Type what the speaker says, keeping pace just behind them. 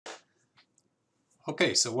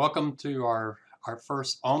Okay, so welcome to our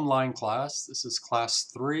first online class. This is class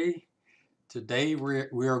 3. Today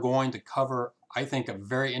we are going to cover, I think, a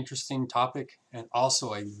very interesting topic and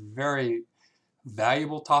also a very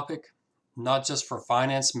valuable topic, not just for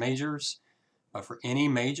finance majors, but for any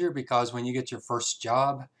major, because when you get your first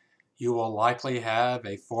job, you will likely have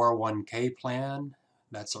a 401k plan.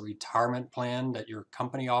 That's a retirement plan that your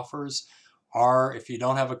company offers. Or if you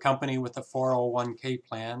don't have a company with a 401k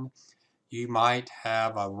plan, you might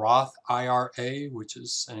have a Roth IRA, which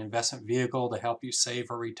is an investment vehicle to help you save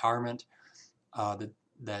for retirement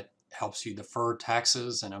that helps you defer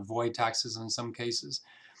taxes and avoid taxes in some cases.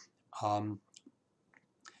 Um,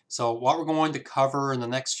 so what we're going to cover in the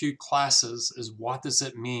next few classes is what does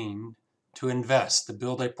it mean to invest, to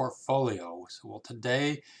build a portfolio. So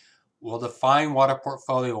today we'll define what a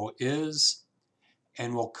portfolio is,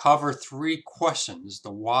 and we'll cover 3 questions: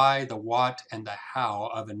 the why, the what, and the how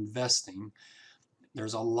of investing.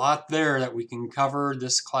 There's a lot there that we can cover.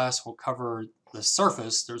 This class will cover the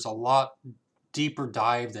surface. There's a lot deeper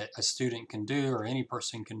dive that a student can do or any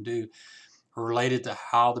person can do related to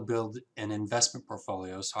how to build an investment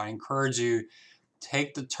portfolio. So I encourage you,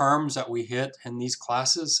 take the terms that we hit in these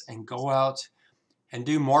classes and go out and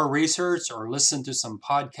do more research or listen to some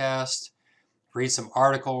podcasts, read some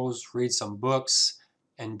articles, read some books,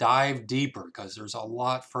 and dive deeper, because there's a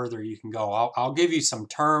lot further you can go. I'll give you some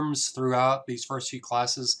terms throughout these first few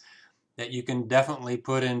classes that you can definitely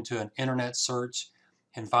put into an internet search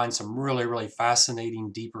and find some really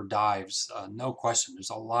fascinating deeper dives. No question,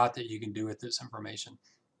 there's a lot that you can do with this information.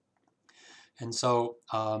 And so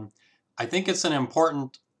I think it's an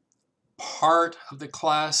important part of the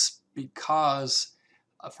class because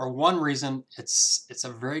for one reason, it's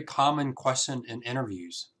a very common question in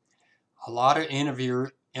interviews. A lot of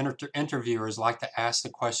interviewers like to ask the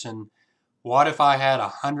question, what if I had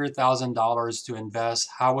 $100,000 to invest?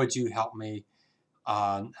 How would you help me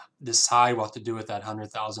decide what to do with that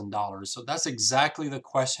 $100,000? So that's exactly the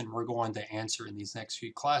question we're going to answer in these next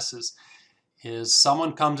few classes. Is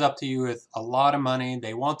someone comes up to you with a lot of money,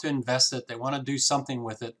 they want to invest it, they want to do something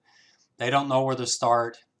with it, they don't know where to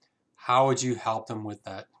start. How would you help them with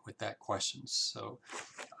that question? So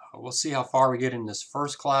we'll see how far we get in this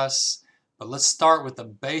first class, but let's start with the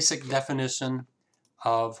basic definition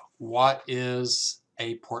of what is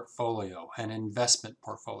a portfolio, an investment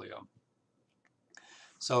portfolio.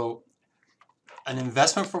 So an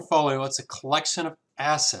investment portfolio, it's a collection of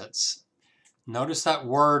assets. Notice that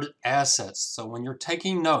word assets. So when you're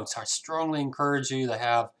taking notes, I strongly encourage you to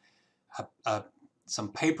have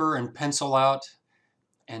some paper and pencil out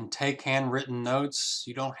and take handwritten notes.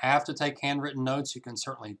 You don't have to take handwritten notes. You can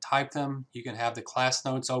certainly type them. You can have the class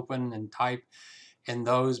notes open and type in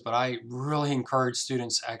those, but I really encourage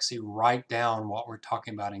students to actually write down what we're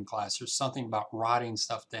talking about in class. There's something about writing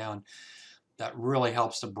stuff down that really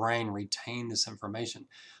helps the brain retain this information.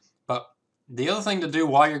 But the other thing to do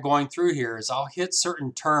while you're going through here is I'll hit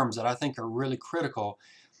certain terms that I think are really critical.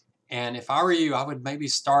 And if I were you, I would maybe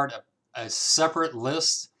start a separate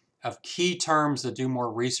list of key terms to do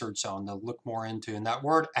more research on, to look more into. And that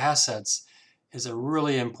word assets is a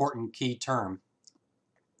really important key term.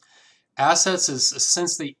 Assets is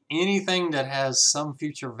essentially anything that has some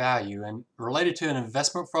future value. And related to an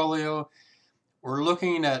investment portfolio, we're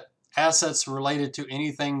looking at assets related to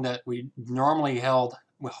anything that we normally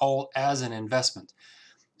hold as an investment.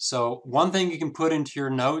 So one thing you can put into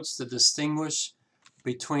your notes to distinguish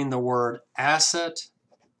between the word asset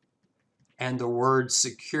and the word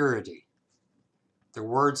security. The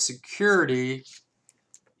word security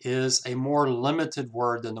is a more limited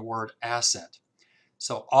word than the word asset.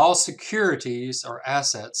 So all securities are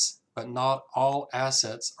assets, but not all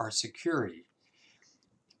assets are security.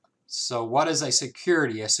 So what is a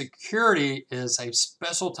security? A security is a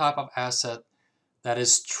special type of asset that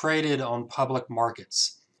is traded on public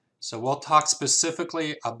markets. So we'll talk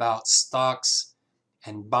specifically about stocks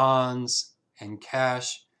and bonds and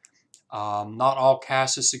cash. Not all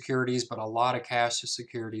cash is securities, but a lot of cash is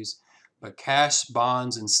securities. But cash,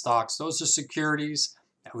 bonds, and stocks, those are securities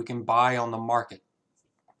that we can buy on the market.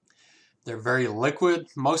 They're very liquid,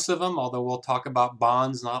 most of them, although we'll talk about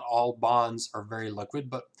bonds. Not all bonds are very liquid,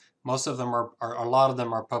 but most of them are a lot of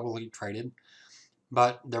them are publicly traded.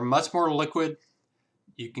 But they're much more liquid.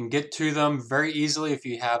 You can get to them very easily if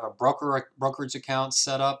you have a brokerage account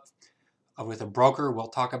set up with a broker. We'll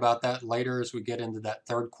talk about that later as we get into that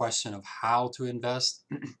third question of how to invest.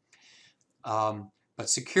 But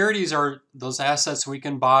securities are those assets we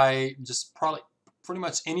can buy. Just probably pretty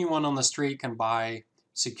much anyone on the street can buy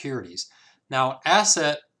securities. Now,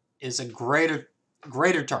 asset is a greater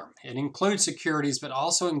greater term. It includes securities, but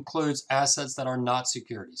also includes assets that are not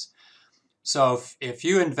securities. So if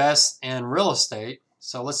you invest in real estate,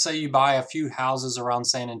 so let's say you buy a few houses around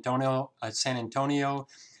San Antonio,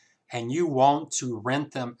 and you want to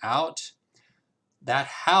rent them out, that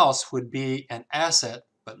house would be an asset,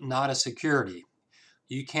 but not a security.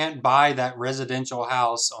 You can't buy that residential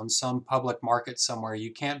house on some public market somewhere.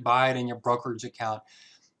 You can't buy it in your brokerage account.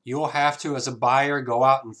 You will have to, as a buyer, go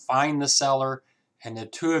out and find the seller, and the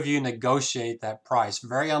two of you negotiate that price.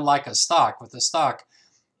 Very unlike a stock. With a stock,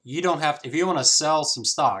 you don't have to, if you want to sell some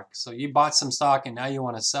stock, so you bought some stock and now you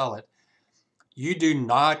want to sell it, you do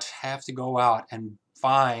not have to go out and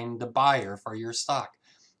find the buyer for your stock.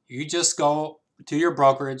 You just go to your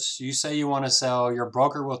brokerage, you say you want to sell, your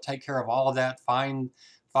broker will take care of all of that, find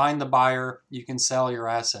the buyer, you can sell your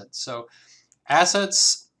assets. So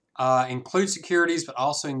assets include securities, but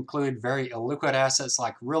also include very illiquid assets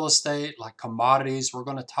like real estate, like commodities. We're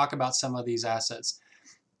going to talk about some of these assets.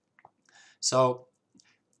 So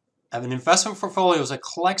an investment portfolio is a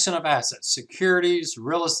collection of assets, securities,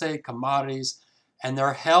 real estate, commodities, and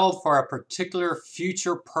they're held for a particular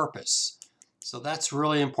future purpose. So that's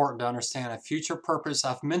really important to understand, a future purpose.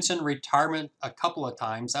 I've mentioned retirement a couple of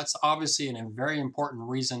times. That's obviously a very important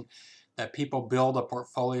reason that people build a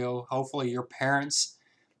portfolio. Hopefully your parents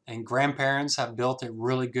and grandparents have built a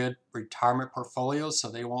really good retirement portfolio, so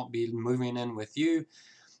they won't be moving in with you.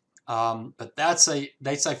 But that's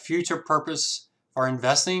a future purpose for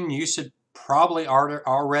investing. You should probably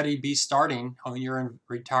already be starting on your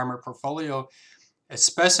retirement portfolio,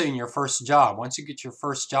 especially in your first job. Once you get your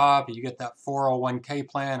first job, you get that 401k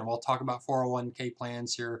plan, and we'll talk about 401k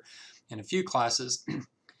plans here in a few classes.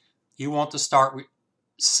 You want to start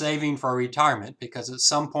saving for retirement, because at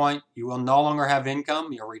some point you will no longer have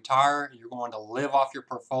income, you'll retire, you're going to live off your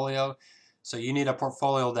portfolio. So you need a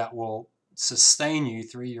portfolio that will sustain you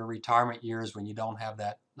through your retirement years when you don't have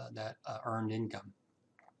that earned income.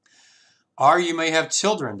 Or you may have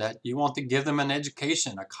children that you want to give them an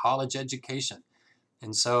education, a college education.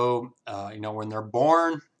 And so, when they're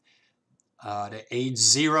born at age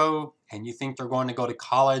 0 and you think they're going to go to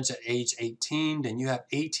college at age 18, then you have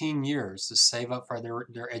 18 years to save up for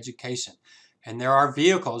their education. And there are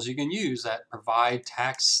vehicles you can use that provide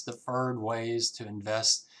tax-deferred ways to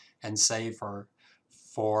invest and save for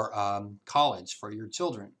college for your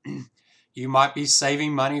children. You might be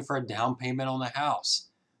saving money for a down payment on the house.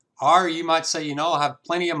 Or you might say, I have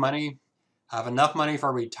plenty of money. I have enough money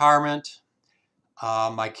for retirement.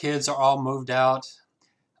 My kids are all moved out.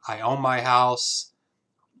 I own my house.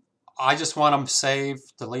 I just want them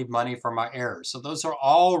saved to leave money for my heirs. So those are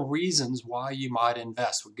all reasons why you might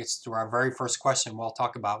invest. Which gets to our very first question we'll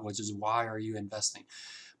talk about, which is, why are you investing?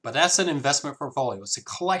 But that's an investment portfolio. It's a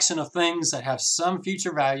collection of things that have some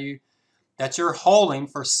future value that you're holding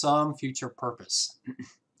for some future purpose.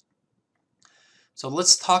 So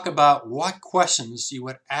let's talk about what questions you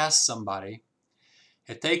would ask somebody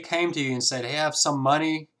if they came to you and said, hey, I have some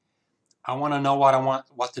money. I want to know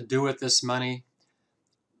what to do with this money.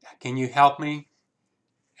 Can you help me?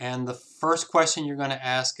 And the first question you're going to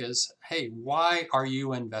ask is, hey, why are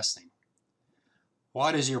you investing?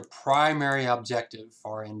 What is your primary objective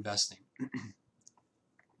for investing?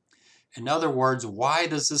 In other words, why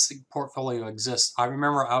does this portfolio exist? I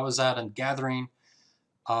remember I was at a gathering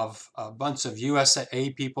of a bunch of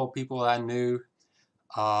UTSA people that I knew.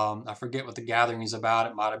 I forget what the gathering is about.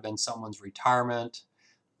 It might have been someone's retirement.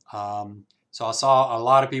 So I saw a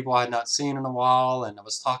lot of people I had not seen in a while, and I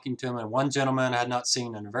was talking to them, and one gentleman I had not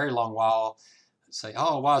seen in a very long while say,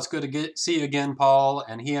 oh, wow, it's good to see you again, Paul.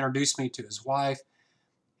 And he introduced me to his wife,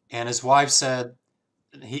 and his wife said,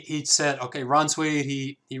 he said, okay, Ron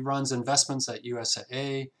Sweet, he runs investments at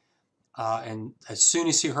UTSA. And as soon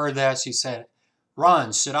as she heard that, she said,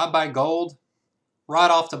 Ron, should I buy gold?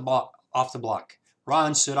 Right off the block.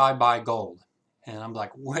 Ron, should I buy gold? And I'm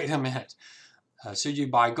like, wait a minute. Should you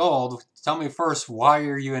buy gold? Tell me first, why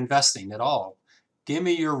are you investing at all? Give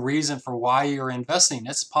me your reason for why you're investing.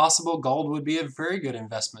 It's possible gold would be a very good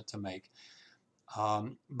investment to make.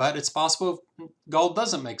 But it's possible gold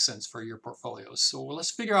doesn't make sense for your portfolio. So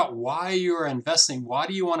let's figure out why you're investing. Why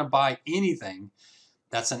do you want to buy anything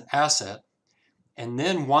that's an asset? And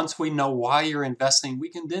then once we know why you're investing, we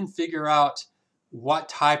can then figure out what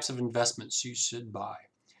types of investments you should buy.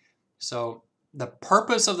 So the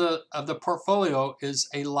purpose of the portfolio is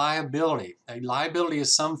a liability. A liability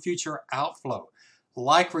is some future outflow,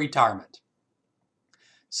 like retirement.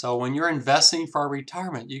 So when you're investing for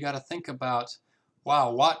retirement, you got to think about,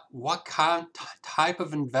 wow, what type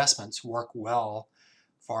of investments work well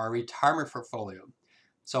for a retirement portfolio?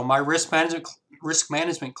 So my risk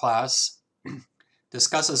management class,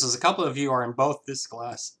 discuss this, as a couple of you are in both this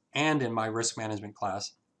class and in my risk management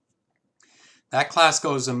class. That class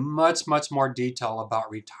goes in much more detail about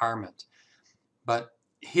retirement. But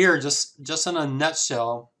here, just in a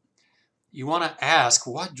nutshell, you want to ask,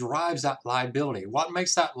 what drives that liability? What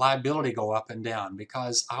makes that liability go up and down?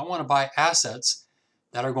 Because I want to buy assets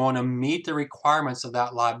that are going to meet the requirements of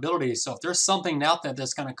that liability. So if there's something out there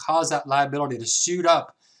that's going to cause that liability to shoot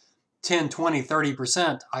up 10, 20,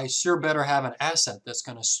 30%, I sure better have an asset that's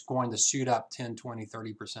going to shoot up 10, 20,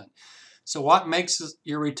 30%. So what makes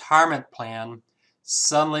your retirement plan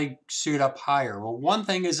suddenly shoot up higher? Well, one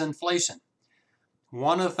thing is inflation.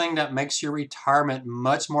 One of the things that makes your retirement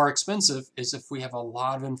much more expensive is if we have a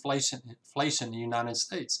lot of inflation in the United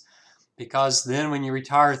States. Because then when you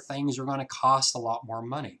retire, things are going to cost a lot more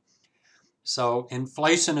money. So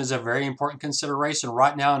inflation is a very important consideration.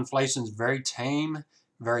 Right now, inflation is very tame,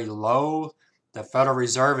 very low. The Federal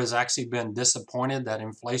Reserve has actually been disappointed that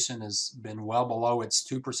inflation has been well below its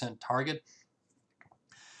 2% target.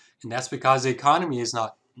 And that's because the economy is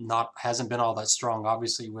hasn't been all that strong.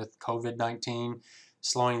 Obviously, with COVID-19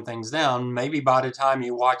 slowing things down, maybe by the time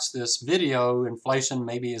you watch this video, inflation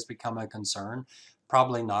maybe has become a concern.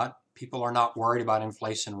 Probably not. People are not worried about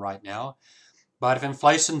inflation right now. But if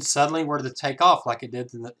inflation suddenly were to take off like it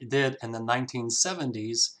did in the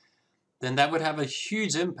 1970s, then that would have a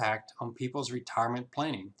huge impact on people's retirement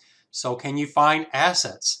planning. So can you find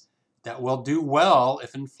assets that will do well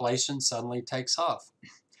if inflation suddenly takes off?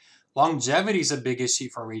 Longevity is a big issue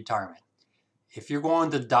for retirement. If you're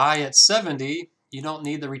going to die at 70, you don't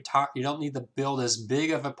need to build as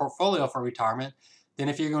big of a portfolio for retirement than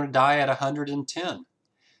if you're going to die at 110.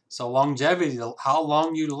 So longevity, how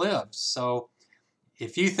long you live. So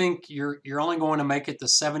if you think you're only going to make it to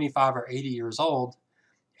 75 or 80 years old,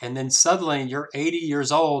 and then suddenly you're 80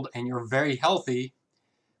 years old and you're very healthy,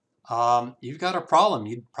 you've got a problem.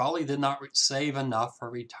 You probably did not save enough for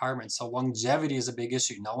retirement. So longevity is a big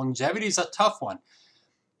issue. Now, longevity is a tough one.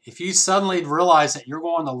 If you suddenly realize that you're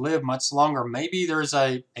going to live much longer, maybe there's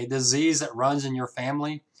a disease that runs in your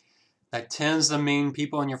family that tends to mean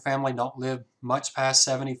people in your family don't live much past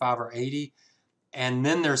 75 or 80. And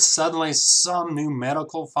then there's suddenly some new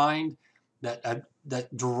medical find that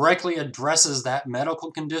directly addresses that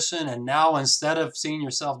medical condition. And now instead of seeing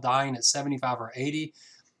yourself dying at 75 or 80,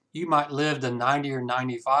 you might live to 90 or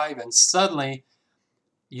 95. And suddenly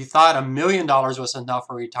you thought $1 million was enough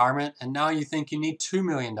for retirement, and now you think you need $2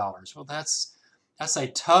 million. Well, that's a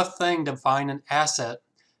tough thing to find an asset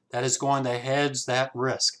that is going to hedge that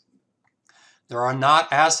risk. There are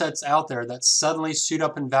not assets out there that suddenly shoot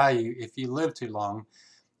up in value if you live too long,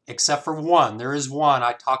 except for one. There is one.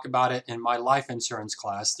 I talk about it in my life insurance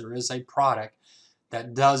class. There is a product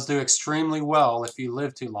that does do extremely well if you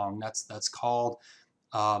live too long. That's called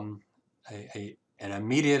an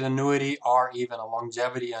immediate annuity or even a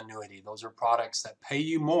longevity annuity. Those are products that pay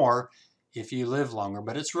you more if you live longer.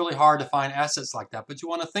 But it's really hard to find assets like that. But you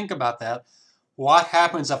want to think about that. What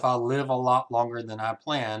happens if I live a lot longer than I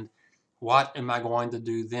planned? What am I going to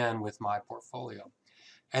do then with my portfolio?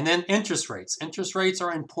 And then interest rates. Interest rates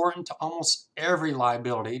are important to almost every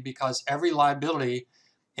liability because every liability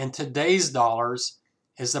in today's dollars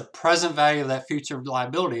is the present value of that future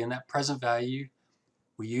liability. And that present value,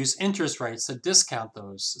 we use interest rates to discount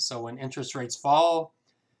those. So when interest rates fall,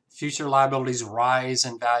 future liabilities rise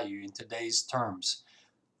in value in today's terms.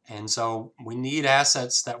 And so we need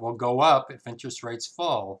assets that will go up if interest rates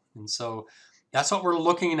fall. And so that's what we're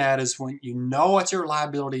looking at, is when you know what your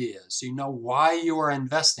liability is, you know why you are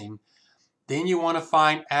investing, then you want to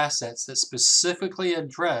find assets that specifically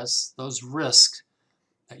address those risks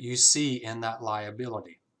that you see in that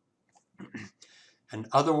liability.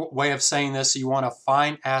 Another way of saying this, you want to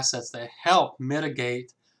find assets that help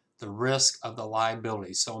mitigate the risk of the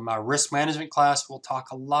liability. So in my risk management class, we'll talk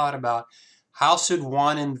a lot about how should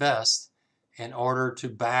one invest in order to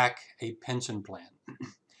back a pension plan.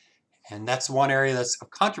 And that's one area that's of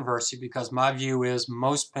controversy because my view is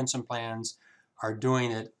most pension plans are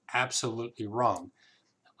doing it absolutely wrong.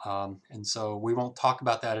 And so we won't talk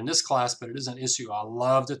about that in this class, but it is an issue. I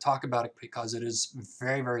love to talk about it because it is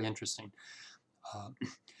very, very interesting.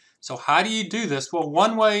 So how do you do this? Well,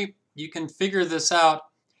 one way you can figure this out,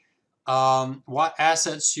 what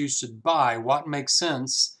assets you should buy, what makes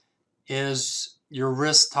sense, is your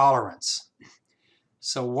risk tolerance.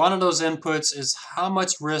 So one of those inputs is how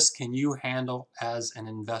much risk can you handle as an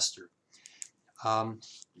investor? And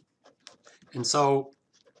so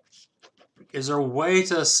is there a way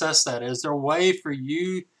to assess that? Is there a way for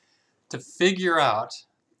you to figure out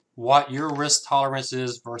what your risk tolerance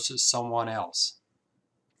is versus someone else?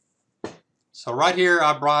 So right here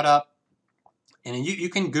I brought up And you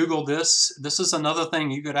can Google this. This is another thing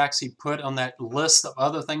you could actually put on that list of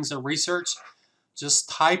other things to research. Just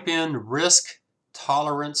type in risk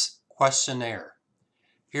tolerance questionnaire.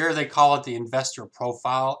 Here they call it the investor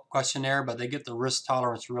profile questionnaire, but they get the risk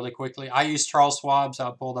tolerance really quickly. I use Charles Schwab's. I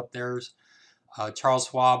pulled up theirs. Charles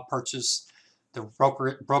Schwab purchased the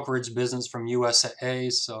brokerage business from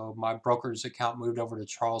UTSA, so my brokerage account moved over to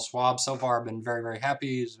Charles Schwab. So far, I've been very, very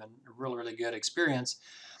happy. It's been a really, really good experience.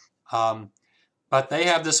 But they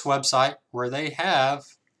have this website where they have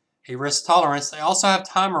a risk tolerance. They also have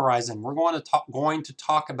time horizon. We're going to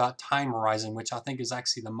talk about time horizon, which I think is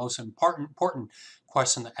actually the most important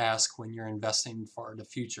question to ask when you're investing for the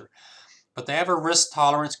future. But they have a risk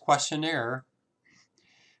tolerance questionnaire,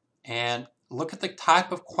 and look at the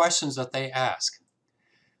type of questions that they ask.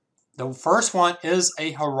 The first one is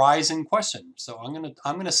a horizon question. So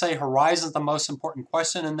I'm gonna say horizon is the most important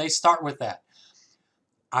question, and they start with that.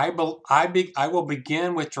 I will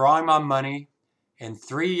begin withdrawing my money in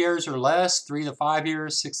 3 years or less, 3 to 5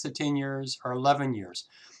 years, 6 to 10 years, or 11 years.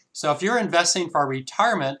 So if you're investing for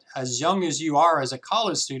retirement as young as you are as a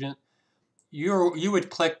college student, you would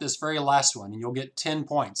click this very last one, and you'll get 10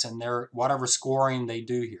 points in their whatever scoring they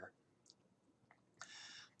do here.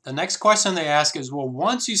 The next question they ask is, well,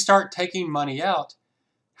 once you start taking money out,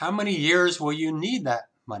 how many years will you need that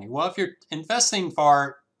money? Well, if you're investing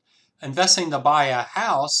to buy a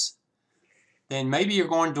house, then maybe you're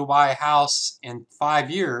going to buy a house in 5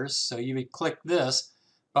 years, so you would click this.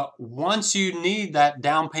 But once you need that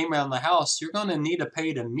down payment on the house, you're going to need to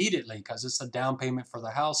pay it immediately because it's a down payment for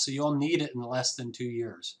the house, so you'll need it in less than 2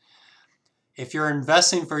 years. If you're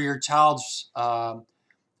investing for your child's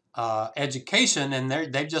education and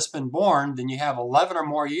they've just been born, then you have 11 or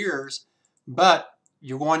more years, but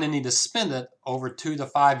you're going to need to spend it over 2 to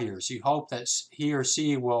 5 years. You hope that he or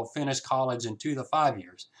she will finish college in 2 to 5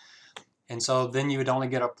 years. And so then you would only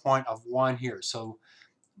get a point of 1 here. So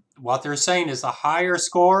what they're saying is the higher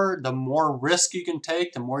score, the more risk you can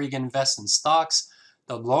take, the more you can invest in stocks.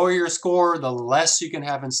 The lower your score, the less you can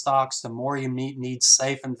have in stocks, the more you need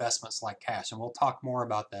safe investments like cash. And we'll talk more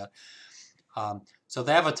about that. So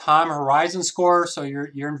they have a time horizon score. So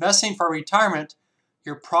you're investing for retirement.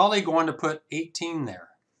 You're probably going to put 18 there.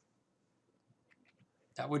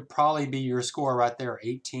 That would probably be your score right there,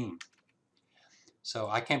 18. So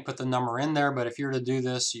I can't put the number in there, but if you were to do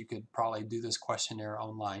this, you could probably do this questionnaire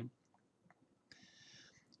online.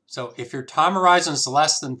 So if your time horizon is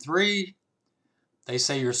less than 3, they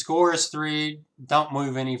say your score is 3, don't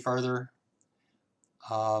move any further.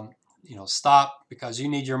 Stop, because you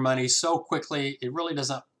need your money so quickly. It really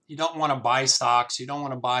doesn't, you don't want to buy stocks. You don't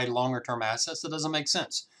want to buy longer term assets. That doesn't make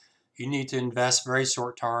sense. You need to invest very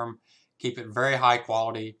short term, keep it very high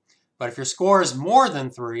quality. But if your score is more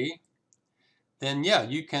than 3, then yeah,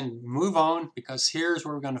 you can move on, because here's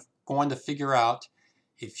where we're going to figure out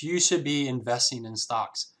if you should be investing in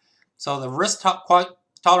stocks. So the risk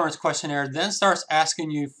tolerance questionnaire then starts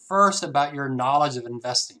asking you first about your knowledge of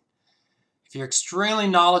investing. If you're extremely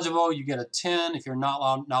knowledgeable, you get a 10. If you're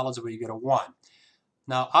not knowledgeable, you get a 1.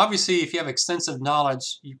 Now, obviously, if you have extensive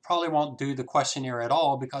knowledge, you probably won't do the questionnaire at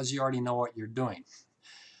all because you already know what you're doing.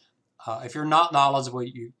 If you're not knowledgeable,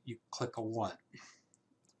 you click a 1.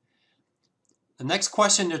 The next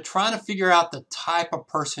question, they're trying to figure out the type of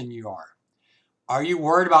person you are. Are you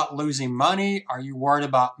worried about losing money? Are you worried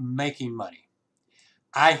about making money?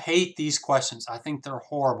 I hate these questions. I think they're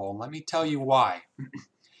horrible. Let me tell you why.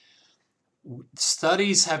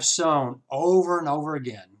 Studies have shown over and over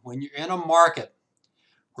again, when you're in a market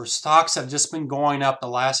where stocks have just been going up the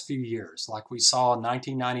last few years, like we saw in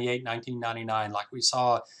 1998, 1999, like we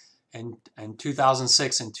saw in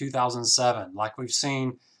 2006 and 2007, like we've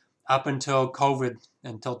seen up until COVID,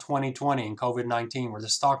 until 2020 and COVID-19, where the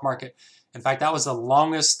stock market, in fact, that was the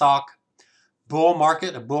longest stock bull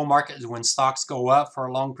market. A bull market is when stocks go up for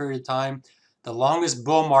a long period of time. The longest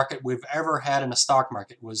bull market we've ever had in a stock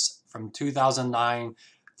market was from 2009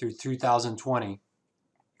 through 2020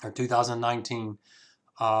 or 2019.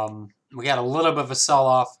 We had a little bit of a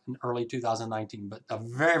sell-off in early 2019, but a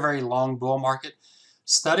very, very long bull market.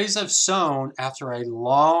 Studies have shown after a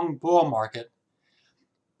long bull market,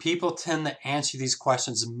 people tend to answer these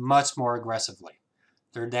questions much more aggressively.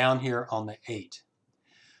 They're down here on the 8.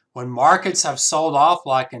 When markets have sold off,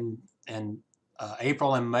 like in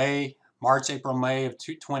April and May, March, April, May of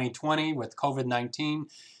 2020 with COVID-19,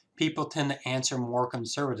 people tend to answer more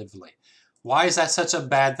conservatively. Why is that such a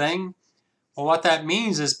bad thing? Well, what that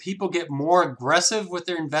means is people get more aggressive with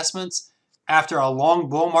their investments after a long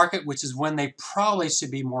bull market, which is when they probably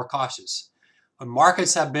should be more cautious. When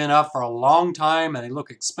markets have been up for a long time and they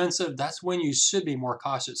look expensive, that's when you should be more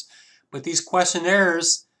cautious. But these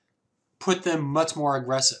questionnaires put them much more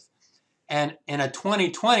aggressive. And in a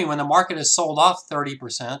 2020, when the market has sold off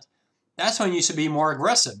 30%, that's when you should be more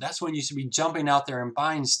aggressive. That's when you should be jumping out there and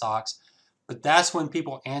buying stocks. But that's when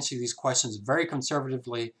people answer these questions very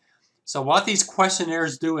conservatively. So what these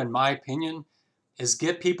questionnaires do, in my opinion, is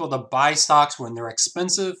get people to buy stocks when they're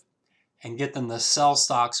expensive and get them to sell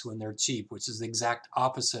stocks when they're cheap, which is the exact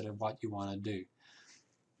opposite of what you want to do.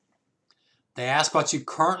 They ask what you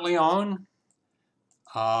currently own.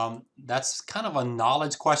 That's kind of a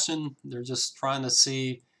knowledge question. They're just trying to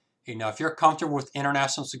see, if you're comfortable with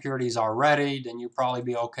international securities already, then you'll probably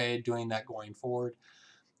be okay doing that going forward.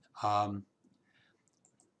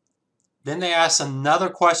 Then they ask another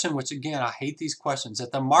question, which again, I hate these questions.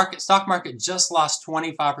 If the stock market just lost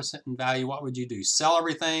 25% in value, what would you do? Sell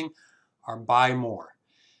everything or buy more?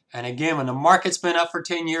 And again, when the market's been up for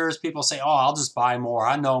 10 years, people say, oh, I'll just buy more.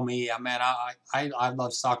 I know me. I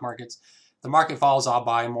love stock markets. If the market falls, I'll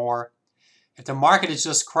buy more. If the market has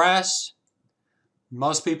just crashed,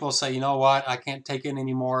 most people say, you know what, I can't take it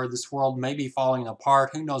anymore. This world may be falling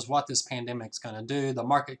apart. Who knows what this pandemic's going to do? The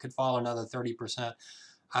market could fall another 30%.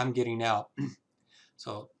 I'm getting out.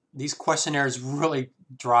 So these questionnaires really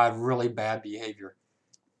drive really bad behavior.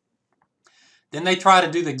 Then they try to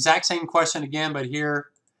do the exact same question again, but here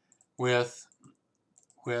with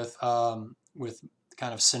kind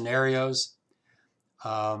of scenarios.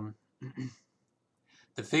 The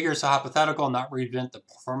figures are hypothetical, not represent the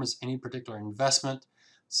performance of any particular investment.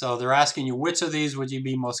 So they're asking you, which of these would you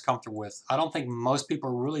be most comfortable with? I don't think most people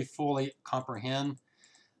really fully comprehend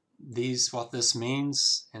what this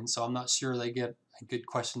means, and so I'm not sure they get a good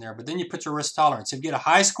question there. But then you put your risk tolerance. If you get a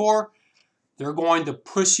high score, they're going to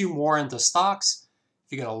push you more into stocks.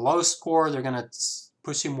 If you get a low score, they're going to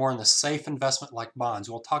push you more into safe investment like bonds.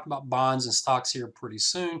 We'll talk about bonds and stocks here pretty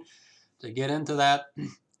soon to get into that.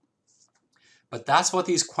 But that's what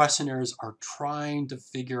these questionnaires are trying to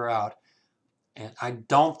figure out. And I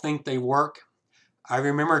don't think they work. I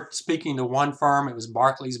remember speaking to one firm, it was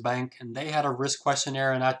Barclays Bank, and they had a risk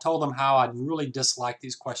questionnaire, and I told them how I'd really dislike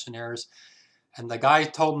these questionnaires. And the guy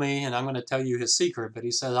told me, and I'm going to tell you his secret, but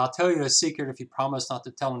he says, I'll tell you a secret if you promise not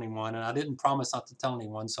to tell anyone. And I didn't promise not to tell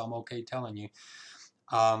anyone, so I'm okay telling you.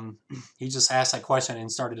 He just asked that question and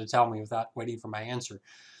started to tell me without waiting for my answer.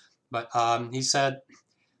 But he said,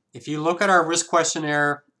 if you look at our risk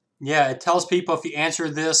questionnaire, yeah, it tells people if you answer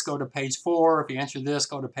this, go to page 4. If you answer this,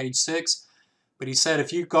 go to page 6. But he said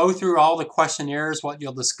if you go through all the questionnaires, what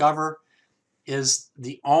you'll discover is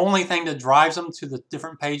the only thing that drives them to the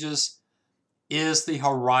different pages is the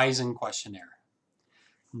horizon questionnaire.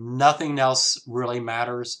 Nothing else really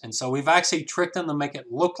matters. And so we've actually tricked them to make it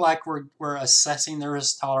look like we're assessing their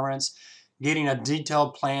risk tolerance, getting a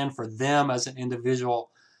detailed plan for them as an individual.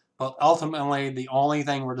 But ultimately, the only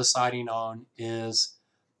thing we're deciding on is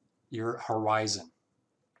your horizon.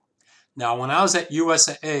 Now, when I was at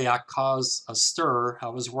UTSA, I caused a stir. I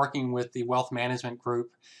was working with the wealth management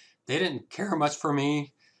group. They didn't care much for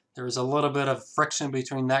me. There was a little bit of friction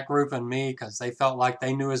between that group and me because they felt like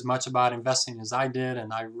they knew as much about investing as I did,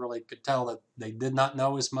 and I really could tell that they did not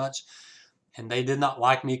know as much, and they did not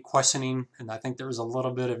like me questioning, and I think there was a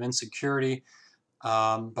little bit of insecurity.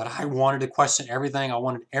 But I wanted to question everything. I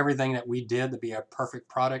wanted everything that we did to be a perfect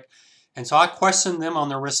product. And so I questioned them on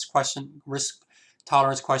the risk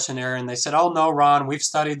tolerance questionnaire, and they said, oh no, Ron, we've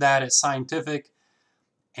studied that, it's scientific.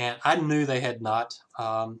 And I knew they had not.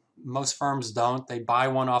 Most firms don't. They buy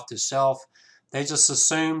one off the shelf. They just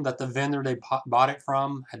assume that the vendor they bought it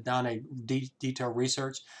from had done a detailed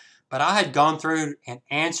research. But I had gone through and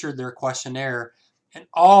answered their questionnaire in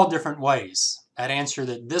all different ways. I'd answered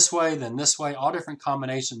it this way, then this way, all different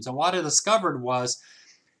combinations. And what I discovered was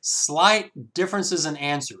slight differences in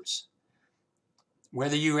answers.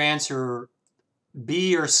 Whether you answer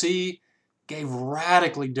B or C gave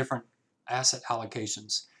radically different asset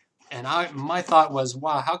allocations. And my thought was,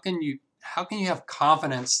 wow, how can you have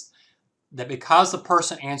confidence that because the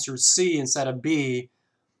person answered C instead of B,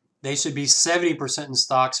 they should be 70% in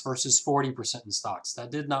stocks versus 40% in stocks? That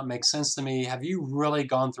did not make sense to me. Have you really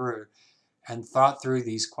gone through and thought through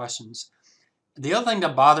these questions? The other thing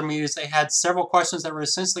that bothered me is they had several questions that were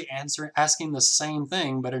essentially asking the same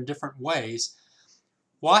thing, but in different ways.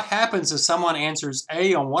 What happens if someone answers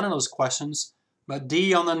A on one of those questions, but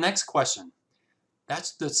D on the next question?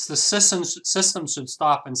 That's the system should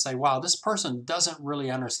stop and say, wow, this person doesn't really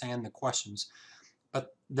understand the questions.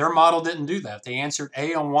 But their model didn't do that. They answered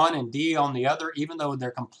A on one and D on the other, even though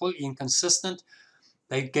they're completely inconsistent.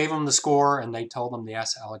 They gave them the score and they told them the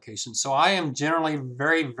asset allocation. So I am generally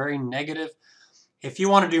very, very negative. If you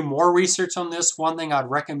want to do more research on this, one thing I'd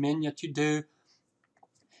recommend that you do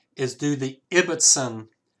is do the Ibbotson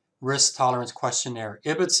risk tolerance questionnaire.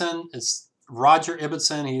 Ibbotson is Roger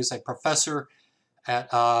Ibbotson. He is a professor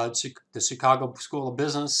at the Chicago School of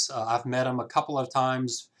Business. I've met him a couple of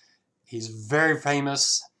times. He's very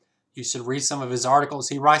famous. You should read some of his articles.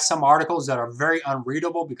 He writes some articles that are very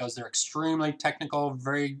unreadable because they're extremely technical,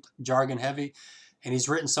 very jargon heavy. And he's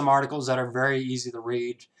written some articles that are very easy to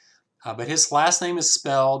read. But his last name is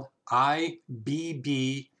spelled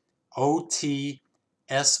Ibbotson,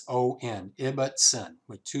 Ibbotson,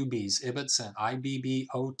 with two B's, Ibbotson,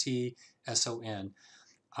 Ibbotson.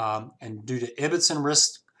 And due to Ibbotson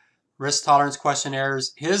risk tolerance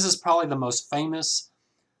questionnaires, his is probably the most famous.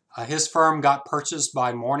 His firm got purchased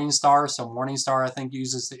by Morningstar, so Morningstar, I think,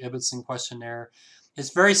 uses the Ibbotson questionnaire. It's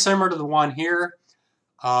very similar to the one here.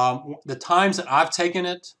 The times that I've taken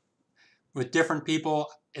it with different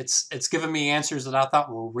people, it's given me answers that I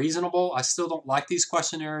thought were reasonable. I still don't like these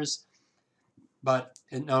questionnaires, but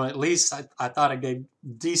at least I thought I gave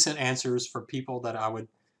decent answers for people that I would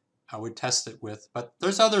test it with. But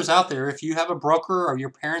there's others out there. If you have a broker or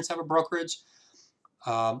your parents have a brokerage,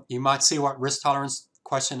 you might see what risk tolerance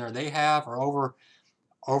questionnaire they have, or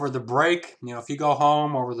over the break, if you go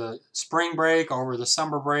home over the spring break, over the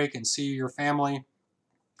summer break, and see your family,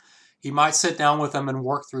 you might sit down with them and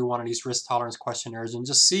work through one of these risk tolerance questionnaires and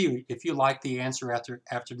just see if you like the answer after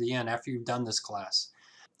the end, after you've done this class.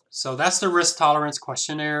 So that's the risk tolerance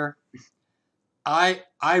questionnaire. I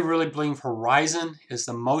really believe Horizon is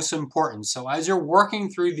the most important. So as you're working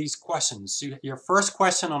through these questions, your first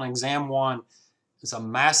question on exam 1 is a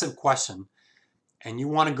massive question, and you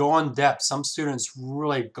want to go in depth. Some students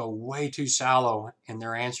really go way too shallow in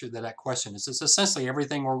their answer to that question. It's essentially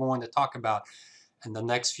everything we're going to talk about in the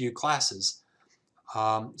next few classes.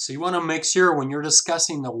 So you want to make sure when you're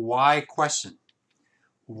discussing the why question,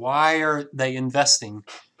 why are they investing,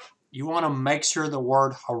 you want to make sure the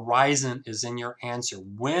word horizon is in your answer.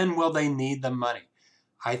 When will they need the money?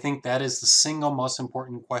 I think that is the single most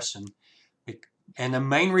important question. And the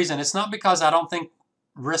main reason, it's not because I don't think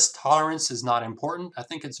risk tolerance is not important. I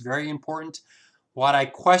think it's very important. What I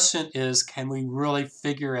question is, can we really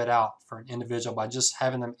figure it out for an individual by just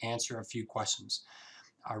having them answer a few questions?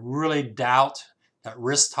 I really doubt that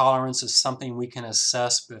risk tolerance is something we can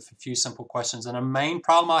assess with a few simple questions. And a main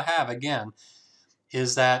problem I have, again,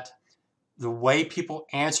 is that the way people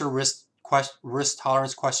answer risk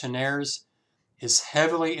tolerance questionnaires is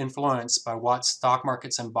heavily influenced by what stock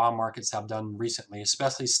markets and bond markets have done recently,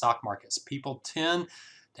 especially stock markets. People tend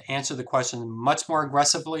to answer the question much more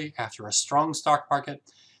aggressively after a strong stock market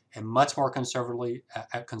and much more conservatively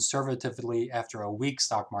after a weak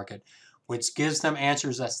stock market, which gives them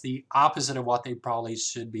answers that's the opposite of what they probably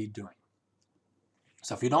should be doing.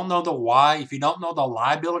 So if you don't know the why, if you don't know the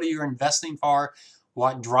liability you're investing for,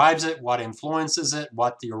 what drives it, what influences it,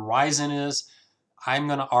 what the horizon is, I'm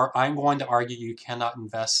going to argue you cannot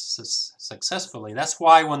invest successfully. That's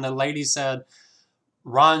why when the lady said,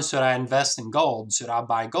 Ron, should I invest in gold? Should I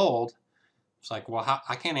buy gold? It's like, well,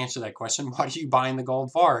 I can't answer that question. What are you buying the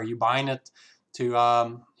gold for? Are you buying it to,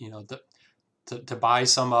 to buy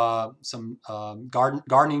some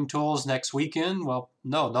gardening tools next weekend? Well,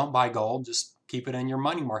 no, don't buy gold. Just keep it in your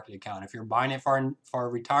money market account. If you're buying it for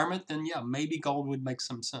retirement, then yeah, maybe gold would make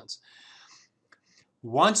some sense.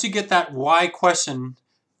 Once you get that why question,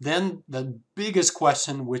 then the biggest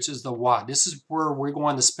question, which is the what. This is where we're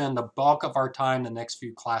going to spend the bulk of our time the next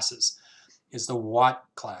few classes, is the what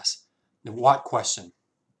class, the what question.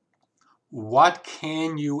 What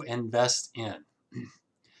can you invest in?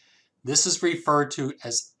 This is referred to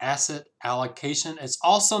as asset allocation. It's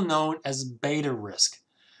also known as beta risk.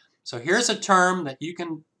 So here's a term that you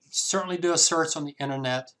can certainly do a search on the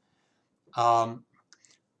internet.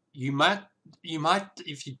 You might,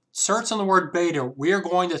 if you search on the word beta, we are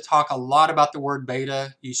going to talk a lot about the word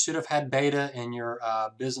beta. You should have had beta in your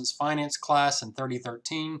business finance class in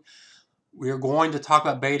 3013. We are going to talk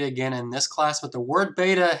about beta again in this class, but the word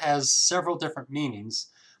beta has several different meanings.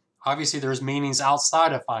 Obviously, there's meanings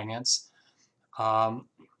outside of finance,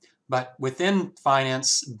 but within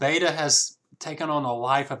finance, beta has taken on a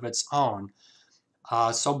life of its own.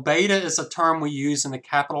 So beta is a term we use in the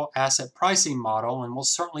capital asset pricing model, and we'll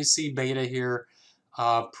certainly see beta here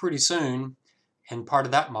pretty soon in part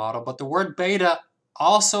of that model. But the word beta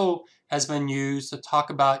also has been used to talk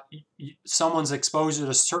about someone's exposure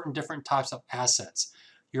to certain different types of assets,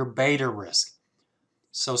 your beta risk.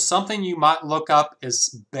 So something you might look up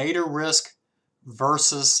is beta risk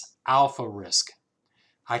versus alpha risk.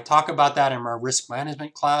 I talk about that in my risk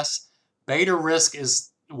management class. Beta risk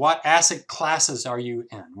is what asset classes are you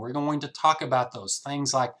in? We're going to talk about those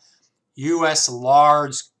things like U.S.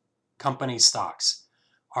 large company stocks,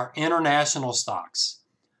 our international stocks,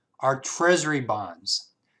 our treasury bonds.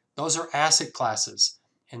 Those are asset classes.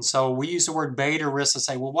 And so we use the word beta risk to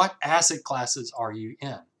say, well, what asset classes are you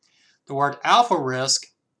in? The word alpha risk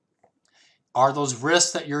are those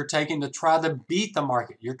risks that you're taking to try to beat the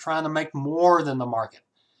market. You're trying to make more than the market.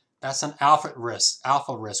 That's an alpha risk.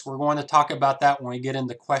 We're going to talk about that when we get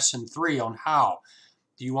into question 3 on how.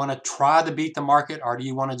 Do you want to try to beat the market, or do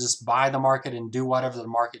you want to just buy the market and do whatever the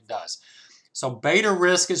market does? So beta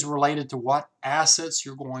risk is related to what assets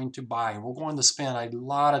you're going to buy. And we're going to spend a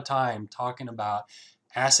lot of time talking about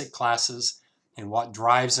asset classes and what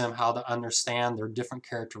drives them, how to understand their different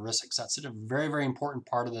characteristics. That's a very, very important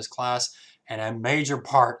part of this class and a major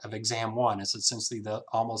part of exam 1. It's essentially the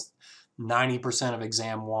almost 90% of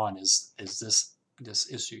exam 1 is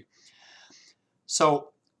this issue. So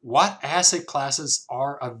what asset classes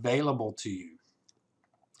are available to you?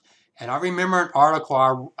 And I remember an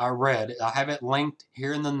article I read. I have it linked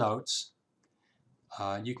here in the notes.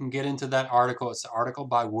 You can get into that article. It's an article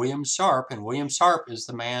by William Sharpe, and William Sharpe is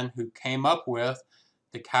the man who came up with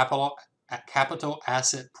the capital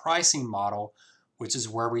asset pricing model, which is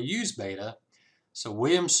where we use beta. So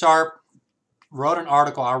William Sharpe wrote an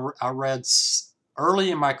article I read early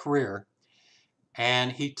in my career,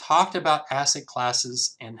 and he talked about asset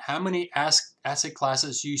classes and how many asset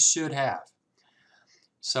classes you should have.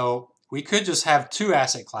 So we could just have 2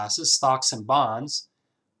 asset classes, stocks and bonds,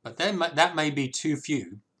 but that may be too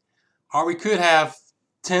few. Or we could have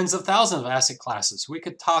tens of thousands of asset classes. We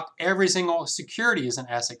could talk every single security is an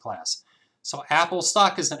asset class. So Apple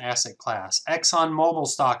stock is an asset class. ExxonMobil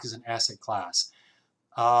stock is an asset class.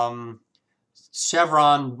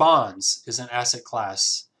 Chevron bonds is an asset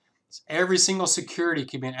class. Every single security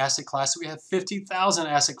can be an asset class. We have 50,000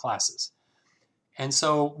 asset classes. And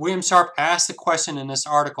so William Sharpe asked the question in this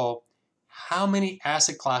article, how many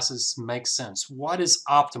asset classes make sense? What is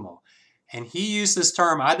optimal? And he used this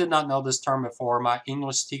term. I did not know this term before. My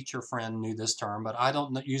English teacher friend knew this term, but I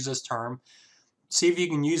don't use this term. See if you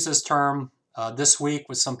can use this term this week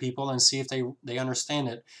with some people and see if they understand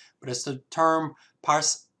it. But it's the term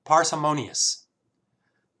parsimonious.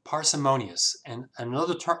 Parsimonious. And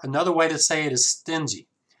another way to say it is stingy.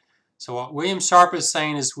 So what William Sharpe is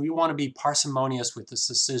saying is we want to be parsimonious with this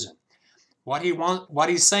decision. What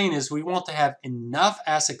he's saying is we want to have enough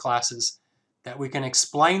asset classes that we can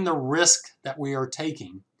explain the risk that we are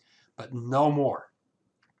taking, but no more.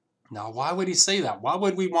 Now, why would he say that? Why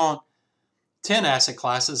would we want 10 asset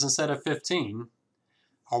classes instead of 15?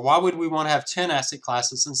 Or why would we want to have 10 asset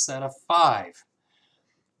classes instead of 5?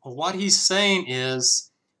 Well, what he's saying is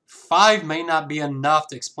 5 may not be enough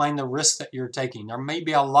to explain the risk that you're taking. There may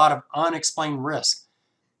be a lot of unexplained risk.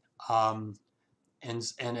 And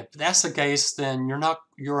if that's the case, then you're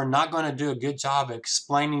not going to do a good job of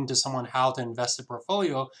explaining to someone how to invest a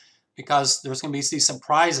portfolio, because there's going to be these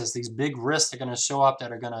surprises, these big risks that are going to show up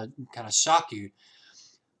that are going to kind of shock you.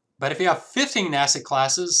 But if you have 15 asset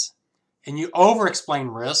classes and you over-explain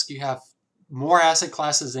risk, you have more asset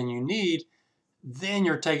classes than you need, then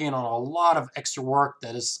you're taking on a lot of extra work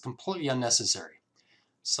that is completely unnecessary.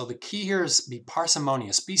 So the key here is be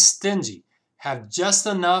parsimonious, be stingy, have just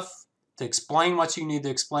enough to explain what you need to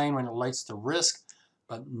explain when it relates to risk,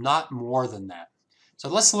 but not more than that. So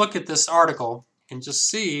let's look at this article and just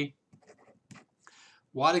see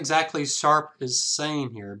what exactly Sharpe is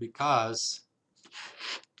saying here, because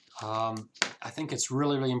I think it's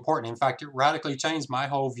really, really important. In fact, it radically changed my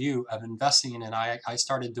whole view of investing, and I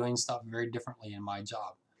started doing stuff very differently in my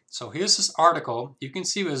job. So here's this article. You can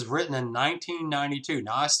see it was written in 1992.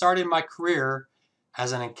 Now, I started my career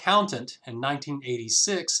as an accountant in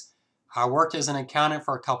 1986. I worked as an accountant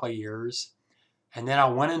for a couple of years, and then I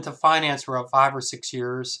went into finance for 5 or 6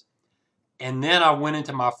 years, and then I went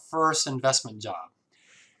into my first investment job.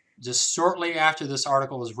 Just shortly after this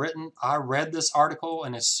article was written, I read this article,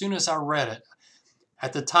 and as soon as I read it,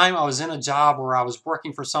 at the time I was in a job where I was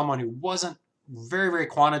working for someone who wasn't very, very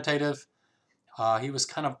quantitative. He was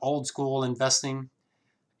kind of old school investing,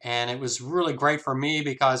 and it was really great for me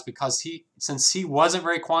because since he wasn't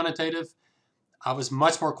very quantitative, I was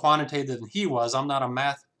much more quantitative than he was. I'm not a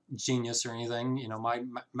math genius or anything. You know,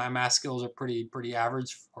 my math skills are pretty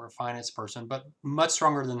average for a finance person, but much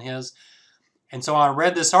stronger than his. And so I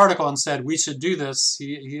read this article and said, we should do this.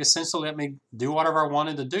 He essentially let me do whatever I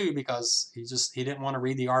wanted to do because he didn't want to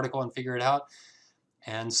read the article and figure it out.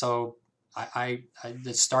 And so I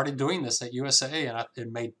just started doing this at USAA, and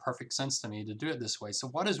it made perfect sense to me to do it this way. So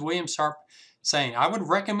what is William Sharpe saying? I would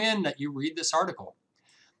recommend that you read this article.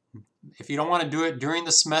 If you don't want to do it during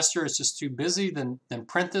the semester, it's just too busy, then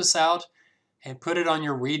print this out and put it on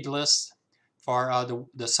your read list for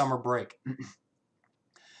the summer break.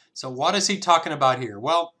 So what is he talking about here?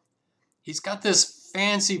 Well, he's got this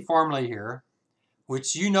fancy formula here,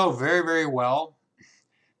 which you know very, very well.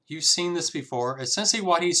 You've seen this before. Essentially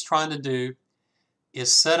what he's trying to do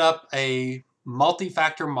is set up a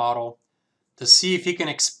multi-factor model to see if he can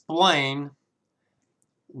explain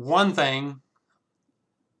one thing.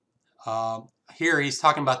 Here he's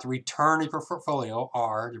talking about the return of a portfolio,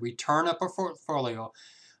 R, the return of a portfolio,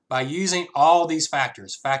 by using all these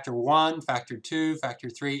factors, factor 1, factor 2, factor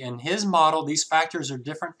 3. In his model, these factors are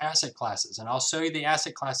different asset classes, and I'll show you the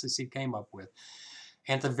asset classes he came up with.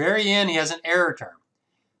 And at the very end, he has an error term.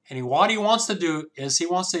 And what he wants to do is he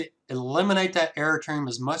wants to eliminate that error term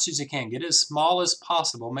as much as he can, get it as small as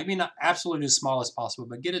possible, maybe not absolutely as small as possible,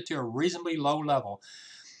 but get it to a reasonably low level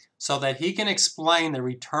so that he can explain the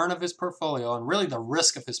return of his portfolio and really the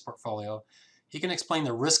risk of his portfolio. He can explain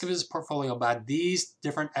the risk of his portfolio by these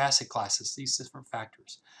different asset classes, these different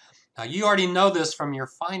factors. Now, you already know this from your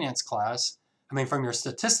finance class, from your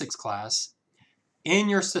statistics class. In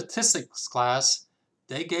your statistics class,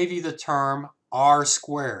 they gave you the term R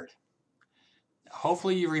squared.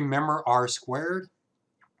 Hopefully you remember R squared.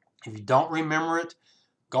 If you don't remember it,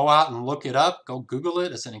 go out and look it up. Go Google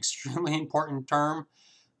it. It's an extremely important term.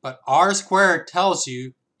 But R squared tells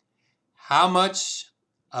you how much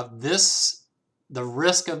of this, the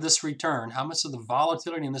risk of this return, how much of the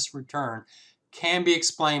volatility in this return can be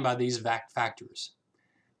explained by these factors.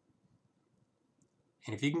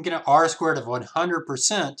 And if you can get an R squared of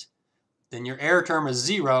 100%, then your error term is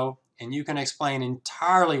 0, and you can explain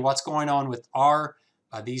entirely what's going on with R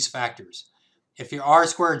by these factors. If your R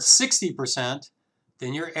squared is 60%,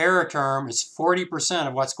 then your error term is 40%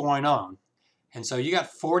 of what's going on. And so you have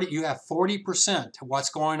 40% of what's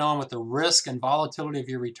going on with the risk and volatility of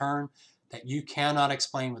your return that you cannot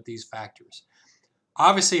explain with these factors.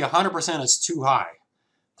 Obviously, 100% is too high.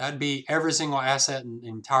 That'd be every single asset in the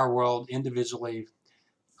entire world individually.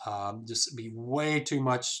 Just be way too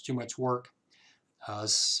much work.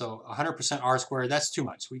 So 100% R squared, that's too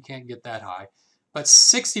much. We can't get that high. But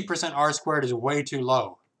 60% R squared is way too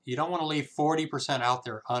low. You don't want to leave 40% out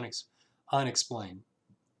there unexplained.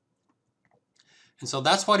 And so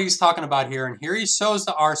that's what he's talking about here. And here he shows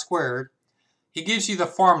the R squared. He gives you the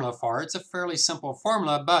formula for it. It's a fairly simple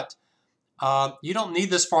formula, but you don't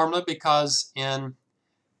need this formula because in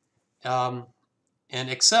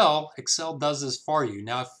Excel does this for you.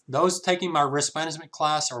 Now, if those taking my risk management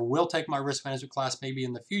class or will take my risk management class maybe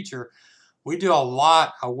in the future, we do a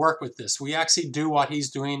lot of work with this. We actually do what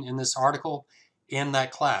he's doing in this article in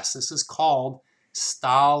that class. This is called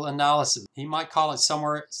style analysis. He might call it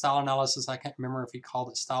somewhere style analysis. I can't remember if he called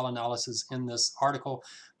it style analysis in this article,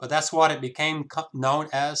 but that's what it became known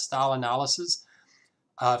as, style analysis.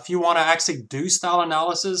 If you want to actually do style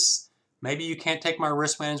analysis, maybe you can't take my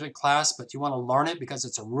risk management class, but you want to learn it because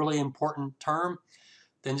it's a really important term,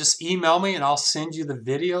 then just email me and I'll send you the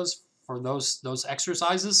videos for those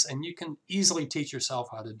exercises, and you can easily teach yourself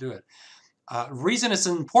how to do it. Reason it's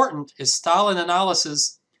important is style and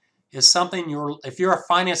analysis is something if you're a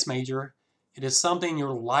finance major, it is something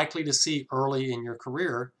you're likely to see early in your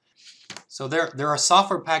career. So there are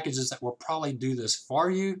software packages that will probably do this for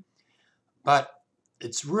you, but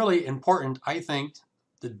it's really important, I think,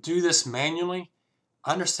 to do this manually,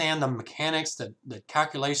 understand the mechanics, the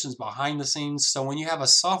calculations behind the scenes. So when you have a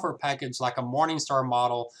software package like a Morningstar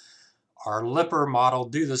model or Lipper model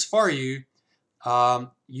do this for you,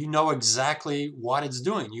 you know exactly what it's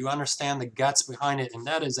doing. You understand the guts behind it, and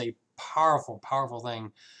that is a powerful, powerful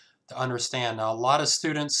thing to understand. Now, a lot of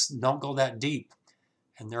students don't go that deep,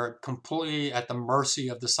 and they're completely at the mercy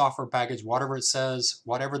of the software package. Whatever it says,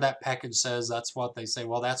 whatever that package says, that's what they say.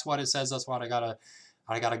 Well, that's what it says. That's what I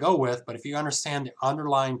gotta go with. But if you understand the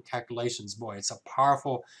underlying calculations, boy, it's a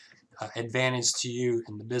powerful advantage to you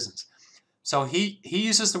in the business. So he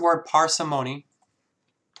uses the word parsimony.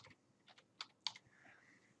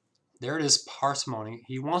 There it is, parsimony.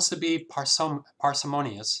 He wants to be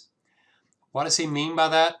parsimonious. What does he mean by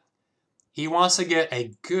that? He wants to get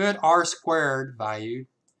a good R squared value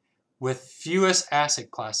with fewest asset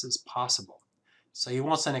classes possible. So he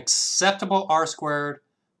wants an acceptable R squared,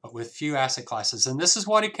 but with few asset classes. And this is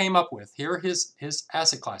what he came up with. Here are his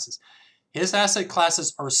asset classes. His asset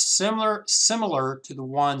classes are similar to the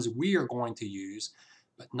ones we are going to use,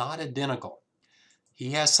 but not identical.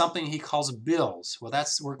 He has something he calls bills. Well,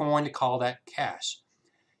 we're going to call that cash.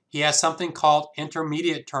 He has something called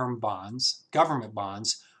intermediate term bonds, government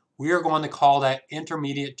bonds. We are going to call that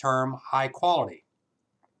intermediate term high quality.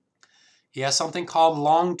 He has something called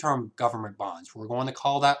long-term government bonds. We're going to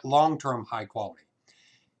call that long-term high quality.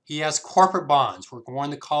 He has corporate bonds. We're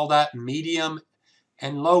going to call that medium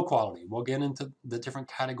and low quality. We'll get into the different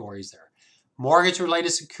categories there.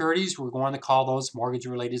 Mortgage-related securities, we're going to call those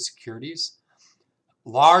mortgage-related securities.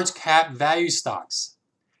 Large cap value stocks,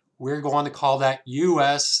 we're going to call that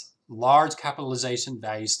U.S. large capitalization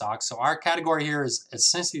value stocks. So our category here is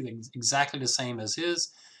essentially exactly the same as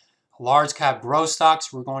his. Large cap growth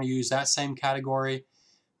stocks, we're going to use that same category.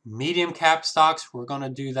 Medium cap stocks, we're going to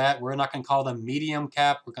do that. We're not going to call them medium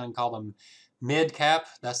cap. We're going to call them mid cap.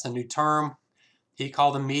 That's the new term. He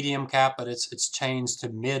called them medium cap, but it's changed to